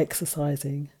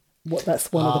exercising. That's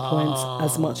one of the points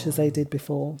as much as they did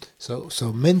before. So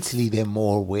mentally they're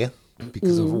more aware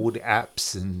because of all the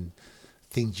apps and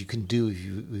things you can do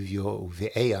with your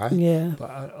AI. Yeah.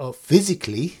 But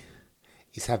physically,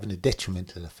 it's having a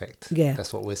detrimental effect. Yeah.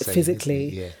 That's what we're saying. Physically.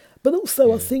 Yeah. But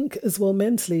also I think as well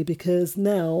mentally, because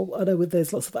now I know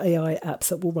there's lots of AI apps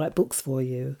that will write books for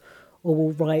you or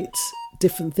will write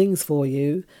different things for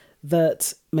you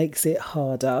that makes it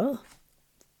harder,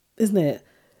 isn't it?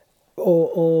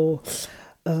 Or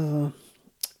we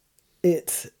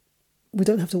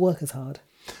don't have to work as hard.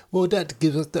 Well, that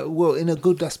gives us that. Well, in a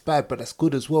good, that's bad, but that's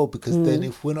good as well, because then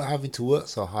if we're not having to work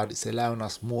so hard, it's allowing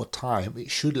us more time. It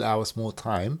should allow us more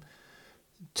time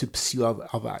to pursue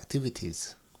other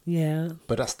activities. Yeah.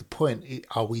 But that's the point.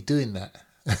 Are we doing that?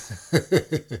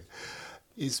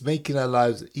 It's making our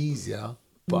lives easier,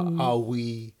 but are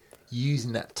we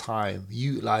using that time,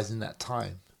 utilizing that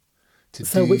time to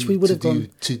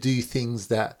do things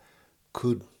that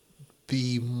could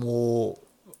be more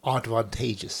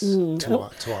advantageous to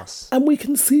us? And we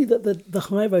can see that the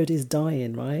high road is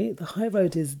dying, right? The high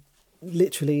road is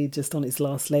literally just on its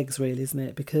last legs, really, isn't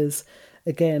it? Because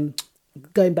again,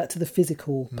 going back to the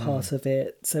physical part of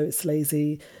it, so it's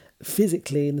lazy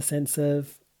physically in the sense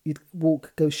of you'd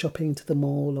go shopping to the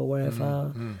mall or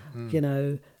wherever, you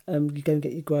know, you go and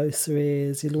get your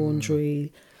groceries, your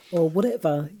laundry or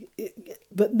whatever.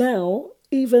 But now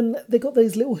even they got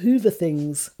those little Hoover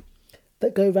things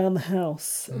that go around the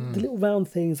house, the little round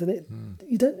things, and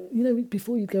you don't, you know,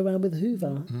 before you'd go around with a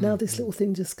Hoover. Now this little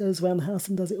thing just goes around the house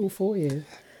and does it all for you.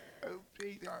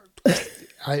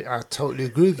 I totally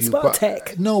agree with you. It's about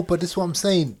tech. No, but that's what I'm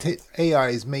saying. AI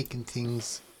is making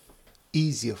things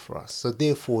easier for us. So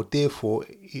therefore,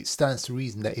 it stands to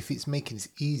reason that if it's making it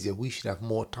easier, we should have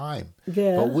more time.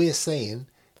 Yeah. But we're saying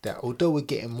that although we're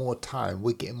getting more time,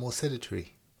 we're getting more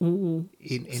sedentary in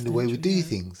the way we do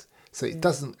things. So it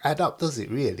doesn't add up, does it,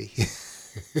 really?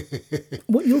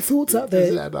 What your thoughts out there?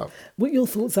 Doesn't add up. What your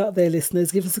thoughts out there,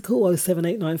 listeners? Give us a call,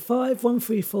 07895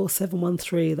 134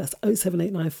 713. That's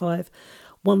 07895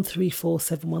 134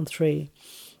 713.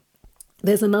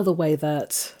 There's another way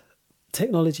that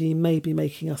technology may be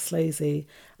making us lazy,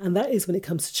 and that is when it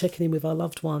comes to checking in with our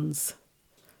loved ones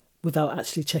without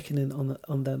actually checking in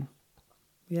on them.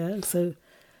 Yeah, so...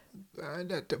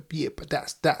 but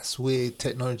that's where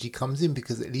technology comes in,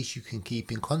 because at least you can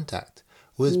keep in contact.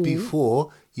 Whereas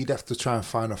before, you'd have to try and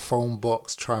find a phone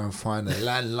box, try and find a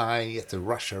landline, you had to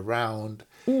rush around,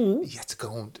 you had to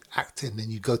go and act, and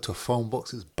then you go to a phone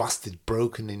box, it's busted,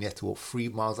 broken, and you have to walk 3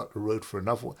 miles up the road for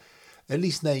another one. At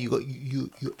least now you got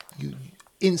you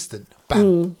instant,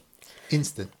 bam,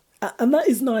 instant. And that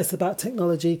is nice about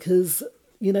technology, because,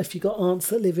 you know, if you've got aunts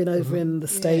that live over in the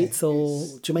States or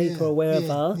Jamaica or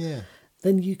wherever,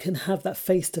 then you can have that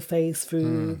face-to-face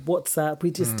through WhatsApp.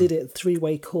 We just did it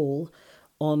 3-way call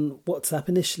on WhatsApp.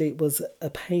 Initially, it was a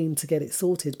pain to get it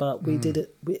sorted, but we did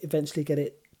it. We eventually get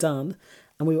it done,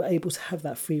 and we were able to have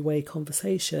that 3-way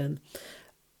conversation.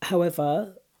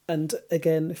 However, and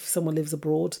again, if someone lives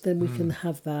abroad, then we can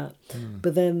have that.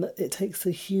 But then it takes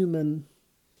the human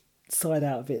side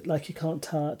out of it. Like you can't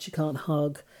touch, you can't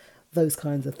hug, those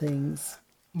kinds of things.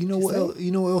 You know what?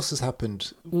 You know what else has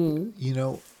happened? You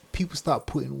know, people start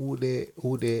putting all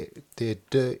their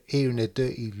dirt, airing their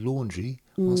dirty laundry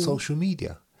on social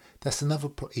media. That's another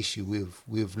issue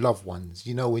with loved ones.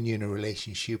 You know, when you're in a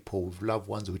relationship or with loved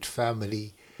ones, with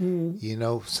family, you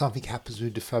know, something happens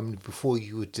with the family. Before,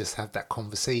 you would just have that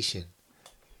conversation.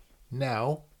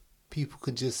 Now, people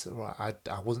can just, right,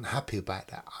 I wasn't happy about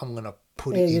that. I'm going to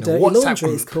put it in a WhatsApp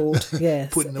group. It's called,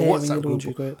 yes, put it in a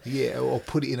WhatsApp group. Yeah, or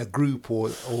put it in a group,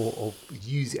 or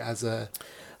use it as a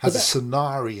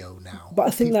scenario now. But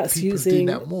I think that's people using doing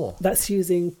that more. That's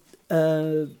using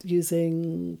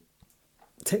using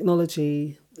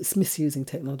technology, it's misusing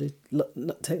technology.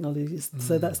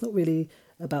 So that's not really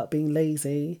about being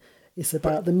lazy. It's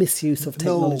about the misuse of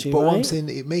technology, no, but right? what I'm saying,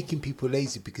 it making people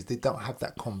lazy because they don't have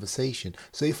that conversation.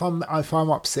 So if I'm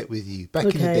upset with you, back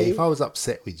in the day, if I was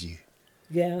upset with you,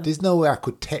 there's no way I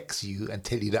could text you and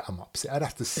tell you that I'm upset. I'd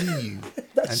have to see you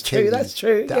and tell you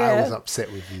that I was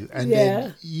upset with you. And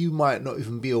then you might not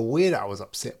even be aware that I was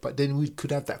upset, but then we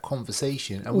could have that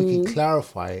conversation and we can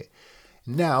clarify it.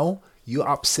 Now, you're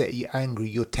upset, you're angry,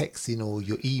 you're texting or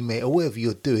your email or whatever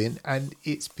you're doing, and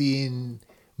it's being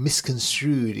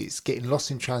misconstrued, it's getting lost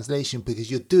in translation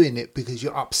because you're doing it because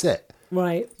you're upset.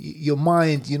 Right. Your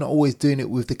mind, you're not always doing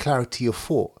it with the clarity of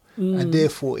thought, and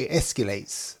therefore it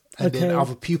escalates. And then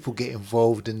other people get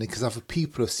involved, and because other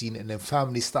people have seen it, and then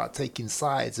families start taking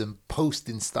sides and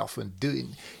posting stuff and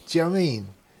doing. Do you know what I mean?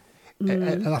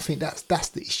 And I think that's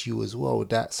the issue as well.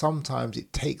 That sometimes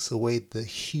it takes away the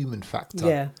human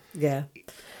factor. Yeah.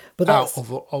 But out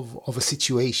of a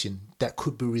situation that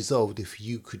could be resolved if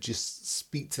you could just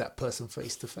speak to that person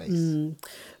face to face.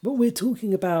 But we're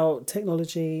talking about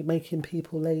technology making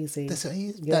people lazy. That's what it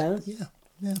is.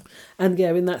 Yeah. And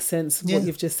in that sense, what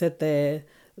you've just said there,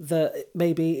 that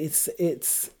maybe it's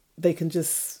they can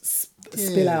just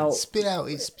spill out.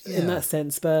 It's in that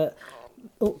sense. But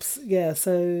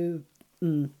so.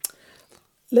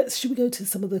 Should we go to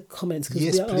some of the comments,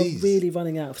 because we are really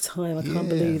running out of time. I can't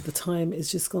believe the time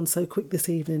has just gone so quick this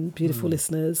evening, beautiful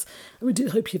listeners. And we do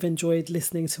hope you've enjoyed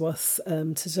listening to us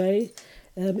today.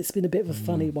 It's been a bit of a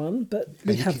funny one, but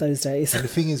we have those days. And the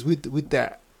thing is, with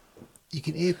that, you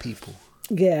can hear people.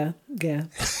 Yeah.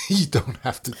 You don't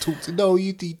have to talk to. No,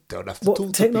 you don't have to talk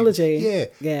to technology?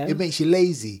 People. Yeah. It makes you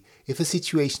lazy. If a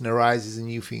situation arises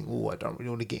and you think, I don't really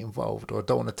want to get involved or I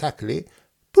don't want to tackle it,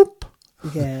 boop.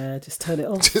 Yeah, just turn it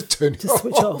off. Just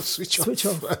switch off. Switch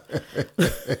off.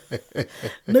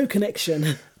 No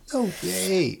connection. No,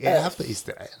 it happens,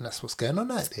 and that's what's going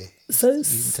on out there. So,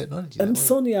 using technology.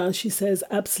 Sonia, she says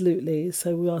absolutely.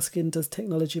 So we're asking, does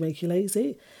technology make you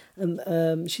lazy?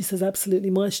 And she says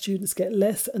absolutely. My students get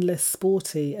less and less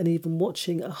sporty, and even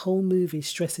watching a whole movie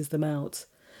stresses them out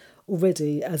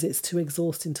already, as it's too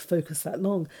exhausting to focus that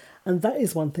long. And that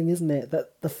is one thing, isn't it?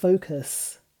 That the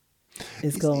focus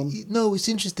is gone. It's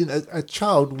interesting. A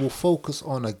child will focus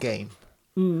on a game,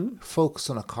 focus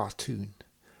on a cartoon,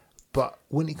 but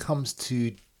when it comes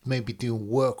to maybe doing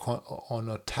work on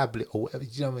a tablet or whatever,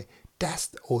 you know what I mean?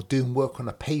 Or doing work on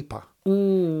a paper,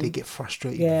 they get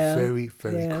frustrated very,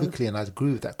 very quickly. And I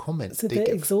agree with that comment. It's a bit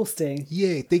exhausting.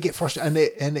 Yeah, they get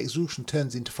frustrated, and exhaustion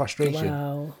turns into frustration.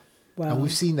 Wow. And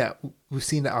we've seen that. We've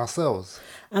seen that ourselves.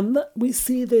 And we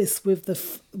see this with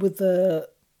the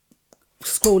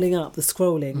scrolling up, the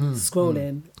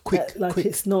scrolling. Quick.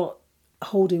 It's not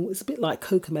holding. It's a bit like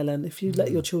Cocomelon. If you let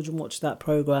your children watch that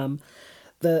program,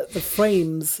 the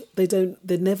frames they're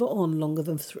never on longer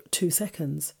than 2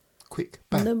 seconds. Quick.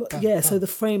 Bam. So the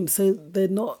frame, so they're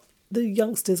not. The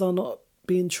youngsters are not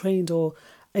being trained or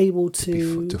able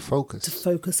to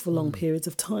focus for long periods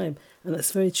of time, and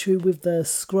that's very true with the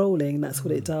scrolling. That's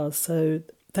what it does. So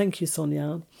thank you,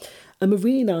 Sonia. And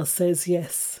Marina says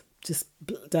yes. Just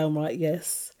downright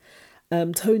yes.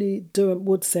 Tony Durham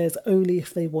Wood says only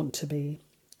if they want to be.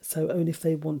 So only if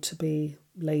they want to be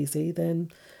lazy,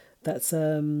 then that's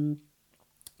 1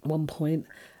 point.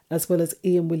 As well as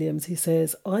Ian Williams, he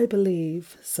says, I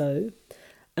believe so.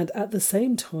 And at the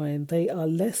same time, they are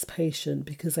less patient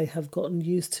because they have gotten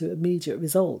used to immediate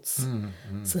results.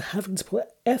 So having to put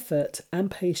effort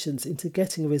and patience into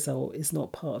getting a result is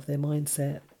not part of their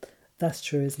mindset. That's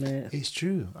true, isn't it? It's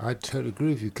true. I totally agree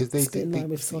with you, because it's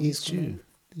true.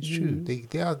 It's true.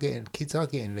 Kids are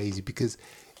getting lazy because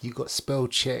you got spell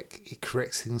check. It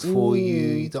corrects things for you.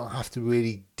 You don't have to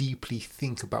really deeply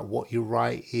think about what you're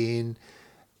writing,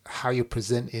 how you're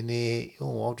presenting it.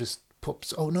 I'll just pop.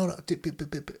 No. Do you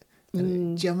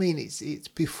know what I mean? It's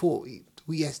before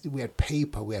we had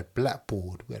paper, we had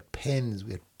blackboard, we had pens,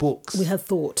 we had books, we had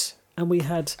thought, and we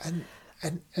had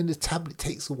and the tablet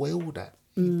takes away all that.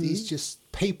 It's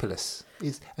just paperless.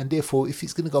 And therefore, if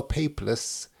it's going to go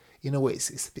paperless, in a way,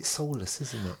 it's a bit soulless,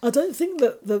 isn't it? I don't think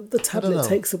that the tablet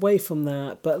takes away from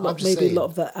that, but maybe a lot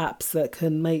of the apps that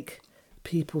can make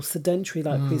people sedentary,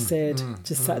 like we said,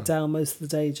 just sat down most of the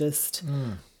day just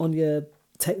on your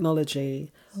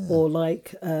technology, or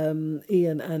like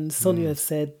Ian and Sonia have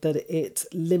said, that it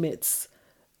limits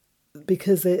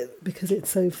because it's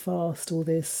so fast, all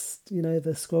this, the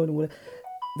scrolling,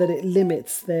 that it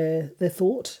limits their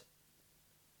thought.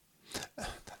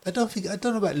 I don't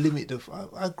know about limit of.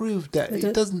 I agree with that.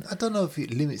 It doesn't. I don't know if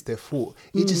it limits their thought.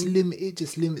 It just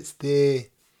limits their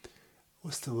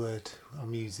what's the word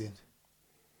I'm using?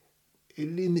 It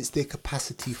limits their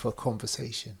capacity for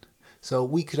conversation. So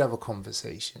we could have a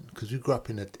conversation because we grew up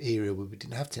in an area where we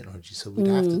didn't have technology, so we'd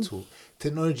have to talk.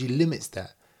 Technology limits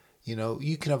that. You know,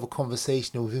 you can have a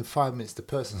conversation and within 5 minutes the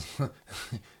person,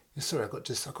 sorry, I got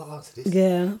to answer this.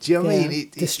 Yeah. Do you know what I mean?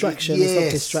 Distraction. Yes. It's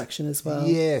not distraction as well.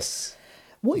 Yes.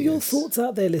 What are your thoughts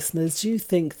out there, listeners? Do you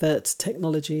think that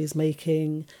technology is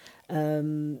making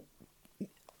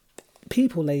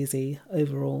people lazy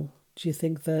overall? Do you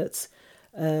think that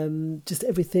just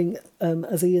everything,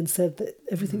 as Ian said, that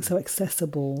everything's so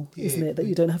accessible, isn't it? That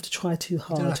you don't have to try too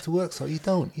hard. You don't have to work so. You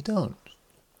don't.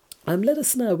 Let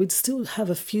us know. We'd still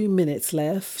have a few minutes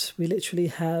left. We literally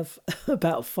have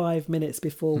about 5 minutes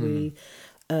before we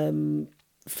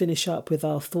finish up with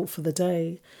our thought for the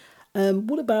day.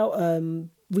 What about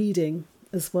reading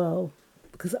as well?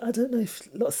 Because I don't know if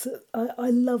I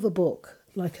love a book,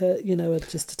 like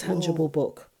just a tangible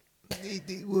book.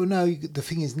 Well, now the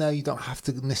thing is, now you don't have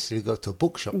to necessarily go to a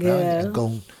bookshop now and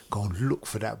go and look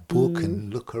for that book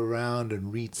and look around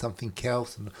and read something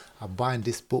else. And I'm buying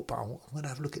this book, but I'm going to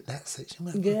have a look at that section.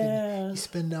 You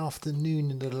spend the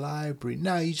afternoon in the library.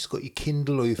 Now you just got your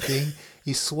Kindle or your thing.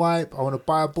 You swipe. I want to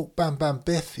buy a book. Bam, bam,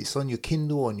 Beth. It's on your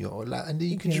Kindle and then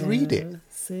you can just read it.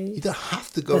 See, you don't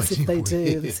have to go. That's if they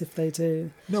do. That's if they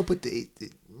do. No, but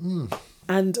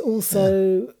and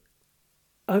also. Yeah.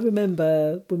 I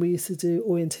remember when we used to do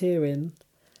orienteering,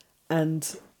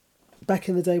 and back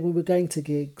in the day when we were going to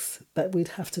gigs, that we'd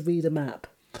have to read a map.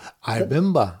 I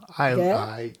remember.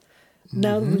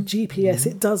 Now with GPS,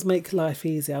 it does make life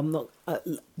easier. I'm not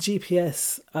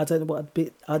GPS. I don't know what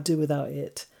I'd do without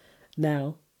it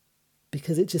now,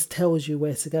 because it just tells you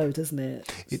where to go, doesn't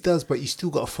it? It does, but you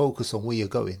still got to focus on where you're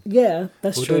going. Yeah,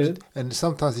 that's true. And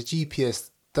sometimes the GPS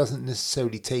doesn't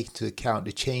necessarily take into account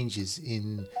the changes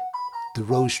in the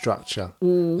road structure,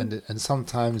 and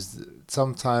sometimes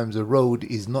a road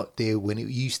is not there when it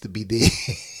used to be there,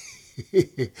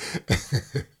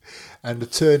 and the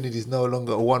turning is no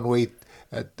longer a one-way.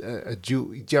 Do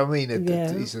you know what I mean?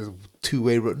 It's a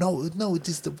two-way road. No, it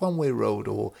is the one-way road,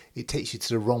 or it takes you to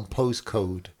the wrong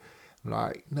postcode.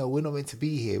 Like, no, we're not meant to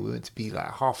be here. We're meant to be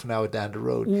like half an hour down the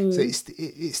road. So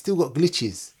it's still got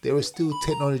glitches. There are still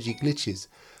technology glitches.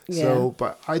 Yeah. So,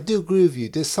 but I do agree with you.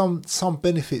 There's some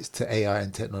benefits to AI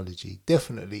and technology.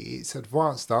 Definitely, it's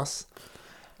advanced us,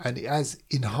 and it has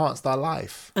enhanced our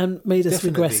life and made us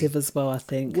regressive as well. I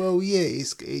think. Well,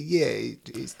 it's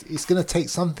going to take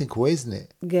something away, isn't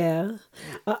it? Yeah,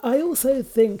 I also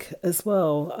think as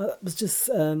well. I was just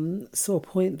saw a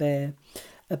point there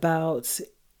about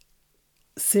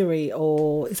Siri,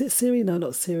 or is it Siri? No,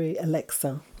 not Siri.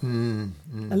 Alexa.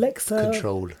 Alexa.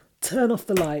 Control. Turn off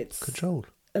the lights. Control.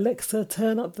 Alexa,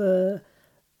 turn up the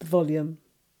volume.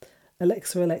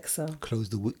 Alexa. Close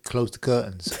the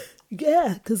curtains.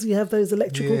 Yeah, because you have those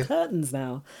electrical curtains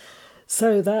now.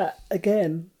 So that,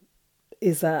 again,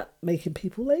 is that making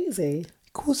people lazy?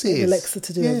 Of course it is. Alexa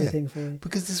to do everything for you.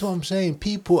 Because this is what I'm saying.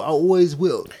 People are always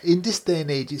in this day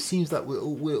and age, it seems like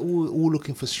we're all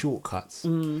looking for shortcuts.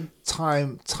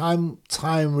 Time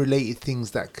related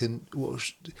things that can,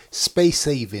 space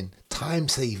saving, time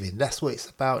saving. That's what it's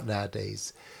about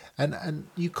nowadays. And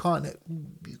you can't,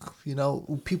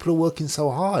 people are working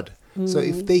so hard. So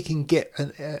if they can get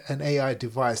an AI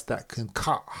device that can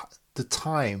cut the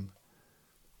time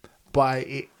by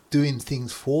it doing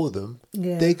things for them,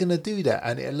 they're going to do that.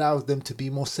 And it allows them to be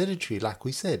more sedentary, like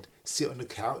we said. Sit on the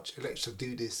couch, Alexa,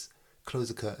 do this, close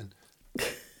the curtain,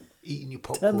 eating your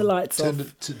popcorn. Turn the lights off.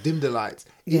 Dim the lights.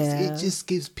 It just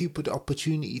gives people the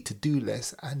opportunity to do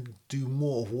less and do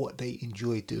more of what they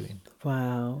enjoy doing.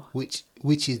 Wow. Which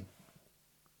is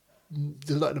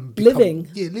a lot of them living.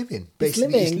 Yeah, living.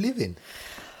 Basically, it's living.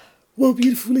 Well,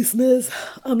 beautiful listeners,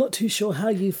 I'm not too sure how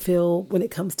you feel when it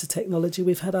comes to technology.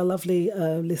 We've had our lovely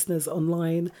listeners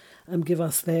online give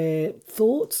us their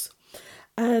thoughts.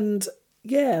 And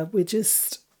yeah, we're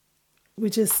just, I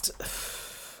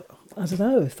don't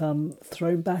know if I'm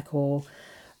thrown back or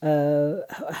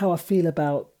how I feel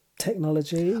about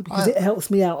technology, because it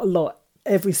helps me out a lot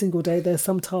every single day. There's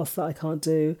some tasks that I can't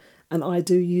do, and I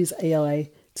do use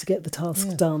AI to get the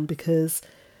task done, because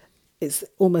it's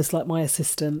almost like my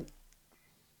assistant.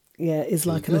 Yeah, is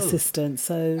like an assistant.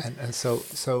 So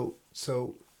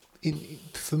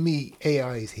for me,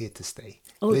 AI is here to stay.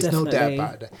 Oh, there's definitely. no doubt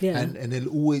about that. Yeah. And they'll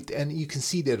always, and you can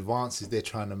see the advances they're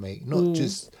trying to make, not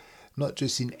just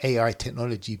in AI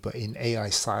technology, but in AI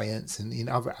science and in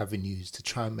other avenues to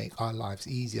try and make our lives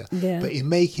easier. Yeah. But in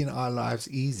making our lives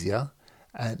easier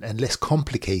and less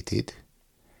complicated,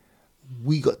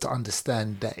 we got to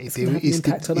understand that It's gonna have an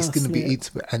impact on us,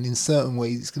 and in certain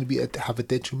ways it's going to have a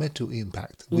detrimental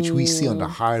impact, which we see on the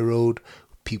high road,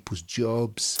 people's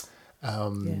jobs,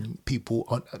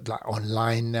 people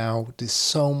online now. There's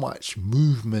so much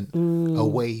movement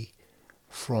away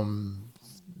from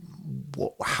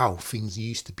how things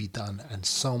used to be done, and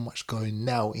so much going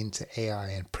now into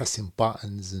AI and pressing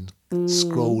buttons and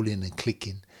scrolling and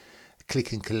clicking.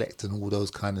 Click and collect and all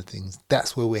those kind of things.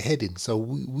 That's where we're heading. So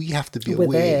we have to be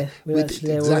aware. We're actually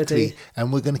there exactly, already.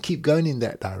 and we're going to keep going in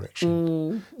that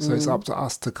direction. So it's up to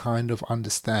us to kind of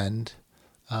understand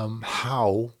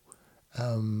how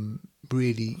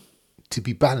really to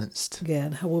be balanced. Yeah,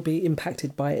 and how we'll be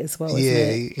impacted by it as well.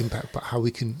 But how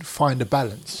we can find a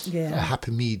balance, a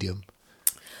happy medium.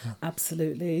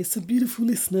 Absolutely. So, beautiful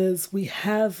listeners, we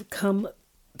have come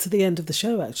to the end of the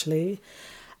show, actually.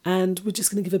 And we're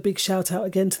just going to give a big shout out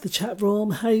again to the chat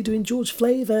room. How you doing, George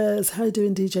Flavors? How you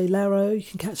doing, DJ Laro? You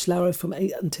can catch Laro from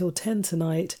 8 until 10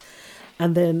 tonight.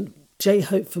 And then J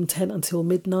Hope from 10 until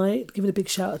midnight. Giving a big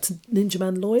shout out to Ninja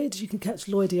Man Lloyd. You can catch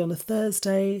Lloydie on a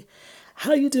Thursday.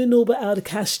 How you doing, Norbert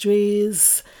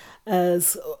Aldecastries?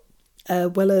 As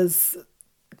well as,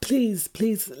 please,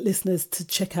 listeners, to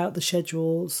check out the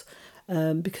schedules.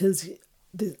 Because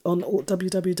on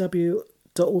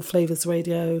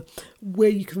www.allflavorsradio, where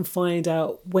you can find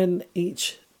out when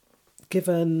each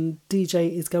given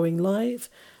DJ is going live,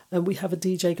 and we have a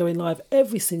DJ going live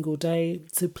every single day,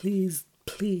 so please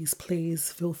feel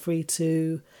free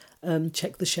to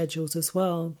check the schedules as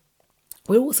well.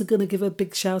 We're also going to give a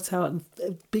big shout out and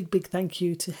a big thank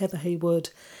you to Heather Haywood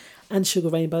and Sugar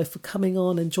Rainbow for coming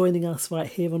on and joining us right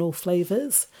here on All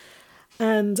Flavors.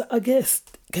 And I guess,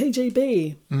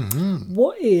 KJB,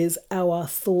 what is our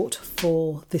thought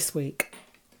for this week?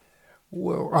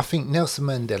 Well, I think Nelson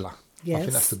Mandela. Yes. I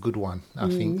think that's a good one. I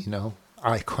think,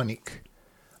 iconic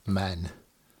man.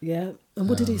 Yeah. And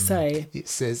what did he say? It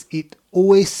says, it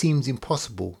always seems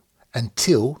impossible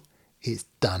until it's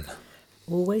done.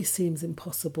 Always seems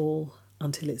impossible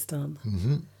until it's done.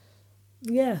 Mm-hmm.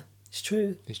 Yeah, it's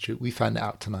true. It's true. We found it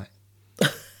out tonight.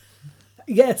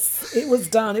 Yes, it was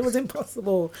done. It was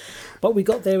impossible. But we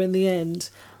got there in the end.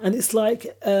 And it's like,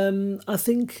 I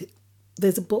think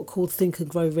there's a book called Think and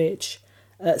Grow Rich.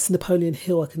 It's Napoleon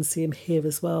Hill. I can see him here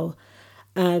as well.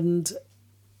 And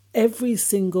every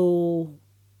single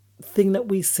thing that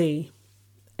we see,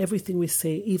 everything we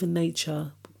see, even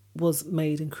nature, was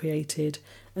made and created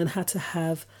and had to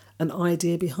have an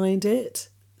idea behind it.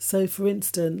 So, for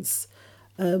instance,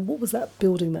 what was that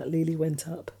building that Lily went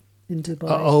up in Dubai?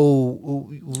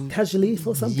 Taj Khalif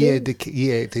or something? The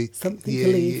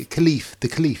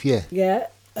Khalif, yeah. Yeah,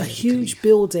 a huge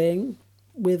building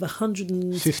with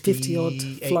 150 odd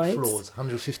flights.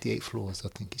 158 floors, I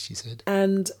think she said.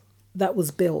 And that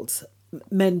was built.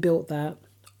 Men built that.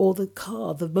 Or the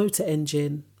car, the motor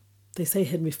engine, they say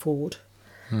Henry Ford.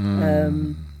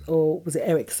 Or was it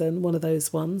Ericsson, one of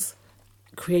those ones,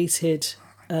 created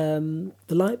the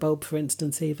light bulb, for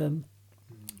instance, even.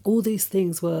 All these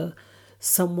things were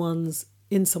someone's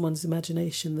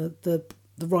imagination. The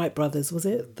Wright brothers, was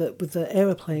it? With the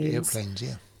aeroplanes. The airplanes,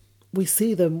 yeah. We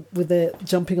see them with their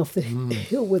jumping off the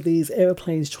hill with these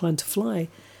aeroplanes trying to fly.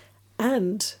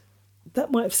 And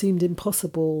that might have seemed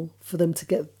impossible for them to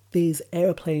get these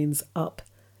aeroplanes up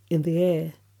in the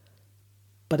air.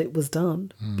 But it was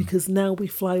done because now we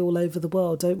fly all over the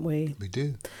world, don't we? We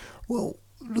do. Well,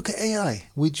 look at AI.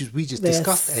 We just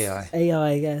discussed AI.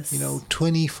 AI, yes.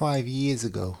 25 years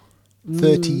ago,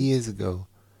 30 years ago,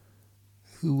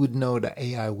 who would know that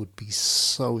AI would be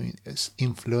so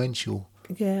influential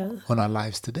on our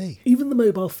lives today? Even the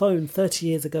mobile phone 30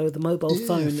 years ago, the mobile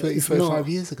phone 35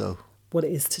 years ago. What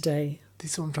it is today.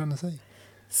 This is what I'm trying to say.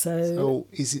 So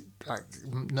is it like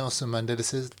Nelson Mandela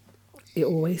says, it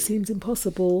always seems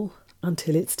impossible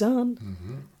until it's done.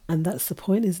 Mm-hmm. And that's the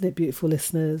point, isn't it, beautiful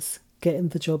listeners? Getting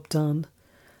the job done.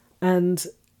 And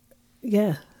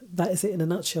yeah, that is it in a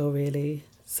nutshell, really.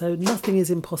 So nothing is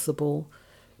impossible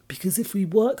because if we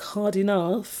work hard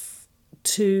enough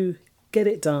to get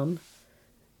it done,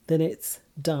 then it's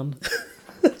done.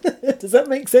 Does that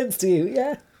make sense to you?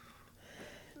 Yeah.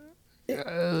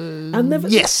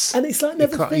 Yes. And it's like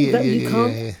never think that you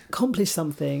can't accomplish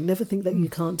something. Never think that you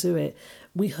can't do it.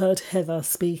 We heard Heather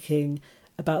speaking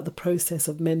about the process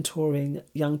of mentoring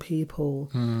young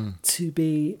people to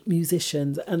be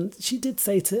musicians. And she did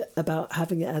say about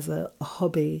having it as a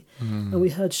hobby. And we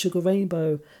heard Sugar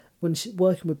Rainbow when she's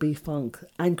working with B-Funk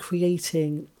and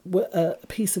creating a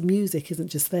piece of music isn't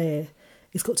just there.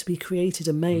 It's got to be created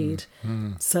and made.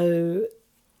 So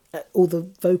all the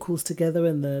vocals together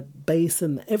and the bass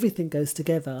and everything goes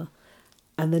together.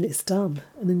 and then it's done.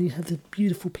 And then you have the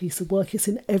beautiful piece of work. It's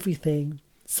in everything.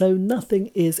 So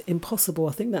nothing is impossible.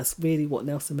 I think that's really what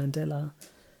Nelson Mandela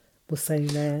was saying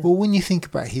there. Well, when you think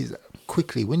about his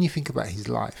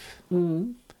life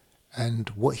and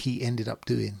what he ended up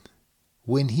doing,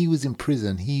 when he was in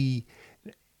prison,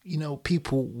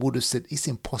 people would have said it's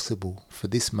impossible for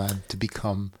this man to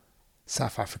become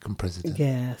South African president.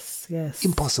 Yes.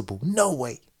 Impossible. No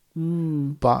way.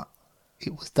 But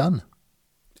it was done.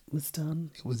 It was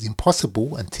done. It was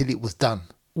impossible until it was done.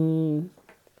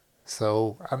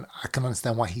 So I can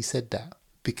understand why he said that,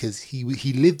 because he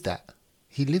lived that.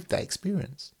 He lived that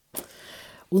experience.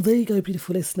 Well, there you go,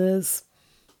 beautiful listeners.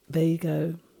 There you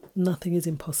go. Nothing is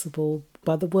impossible,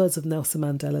 by the words of Nelson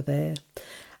Mandela there.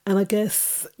 And I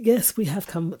guess, yes, we have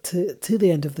come to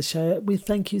the end of the show. We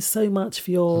thank you so much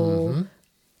for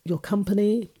your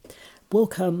company.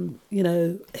 Welcome,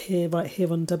 right here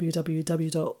on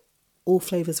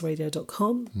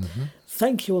www.allflavorsradio.com.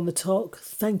 Thank you on the talk.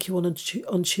 Thank you on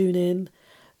TuneIn.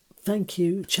 Thank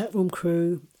you, chat room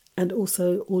crew, and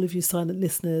also all of you silent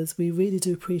listeners. We really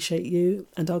do appreciate you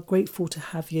and are grateful to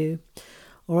have you.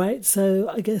 All right, so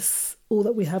I guess all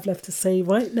that we have left to say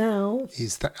right now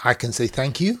is that I can say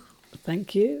thank you.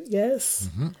 Thank you, yes.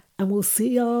 And we'll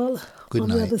see y'all on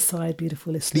the other side,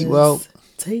 beautiful listeners. Sleep well.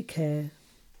 Take care.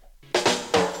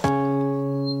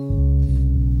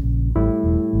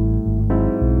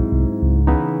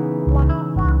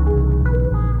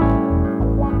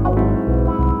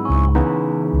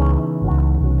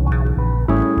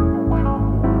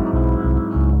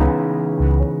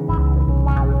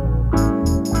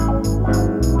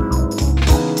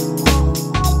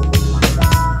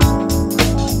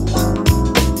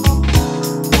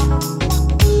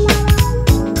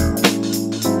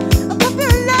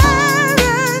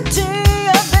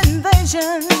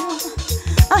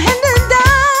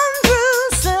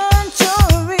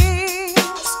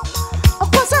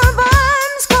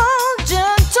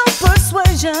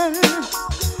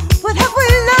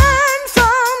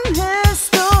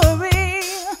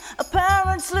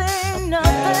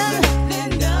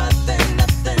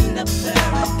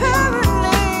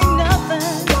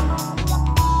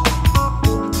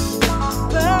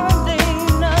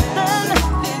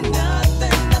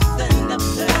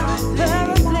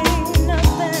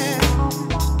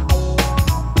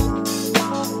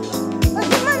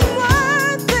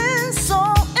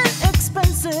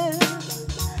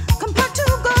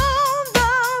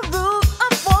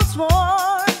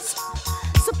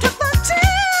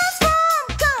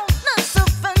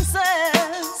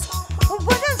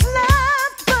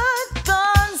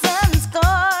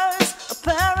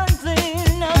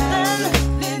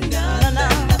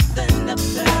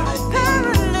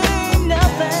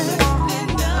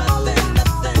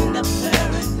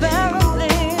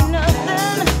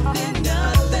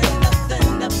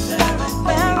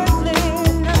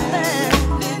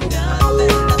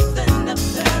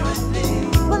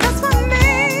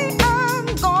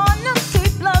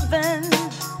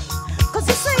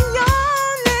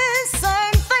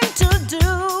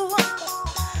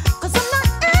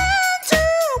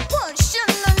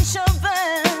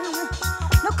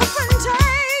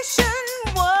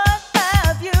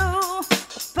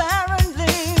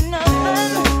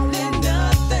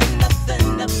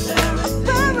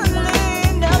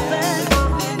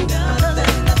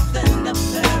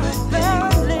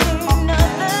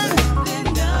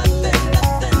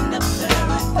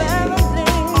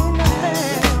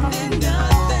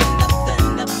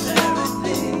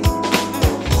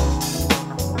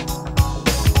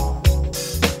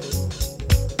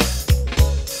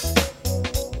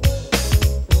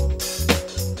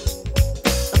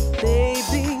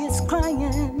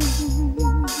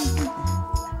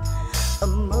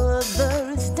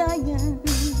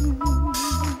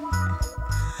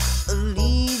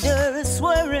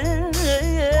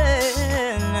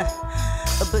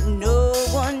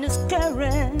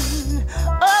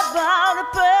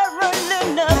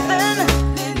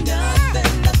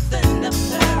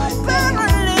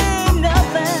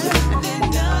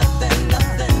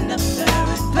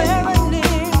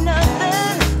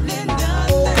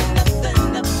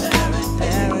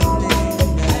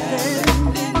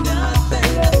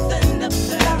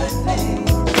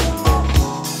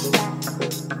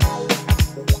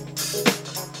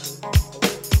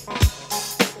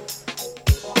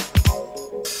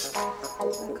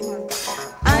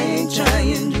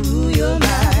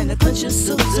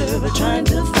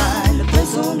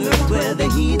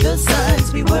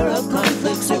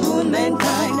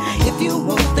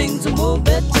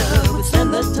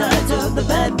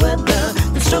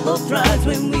 Struggle thrives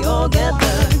when we all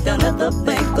gather down at the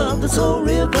bank of the Soul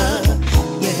River.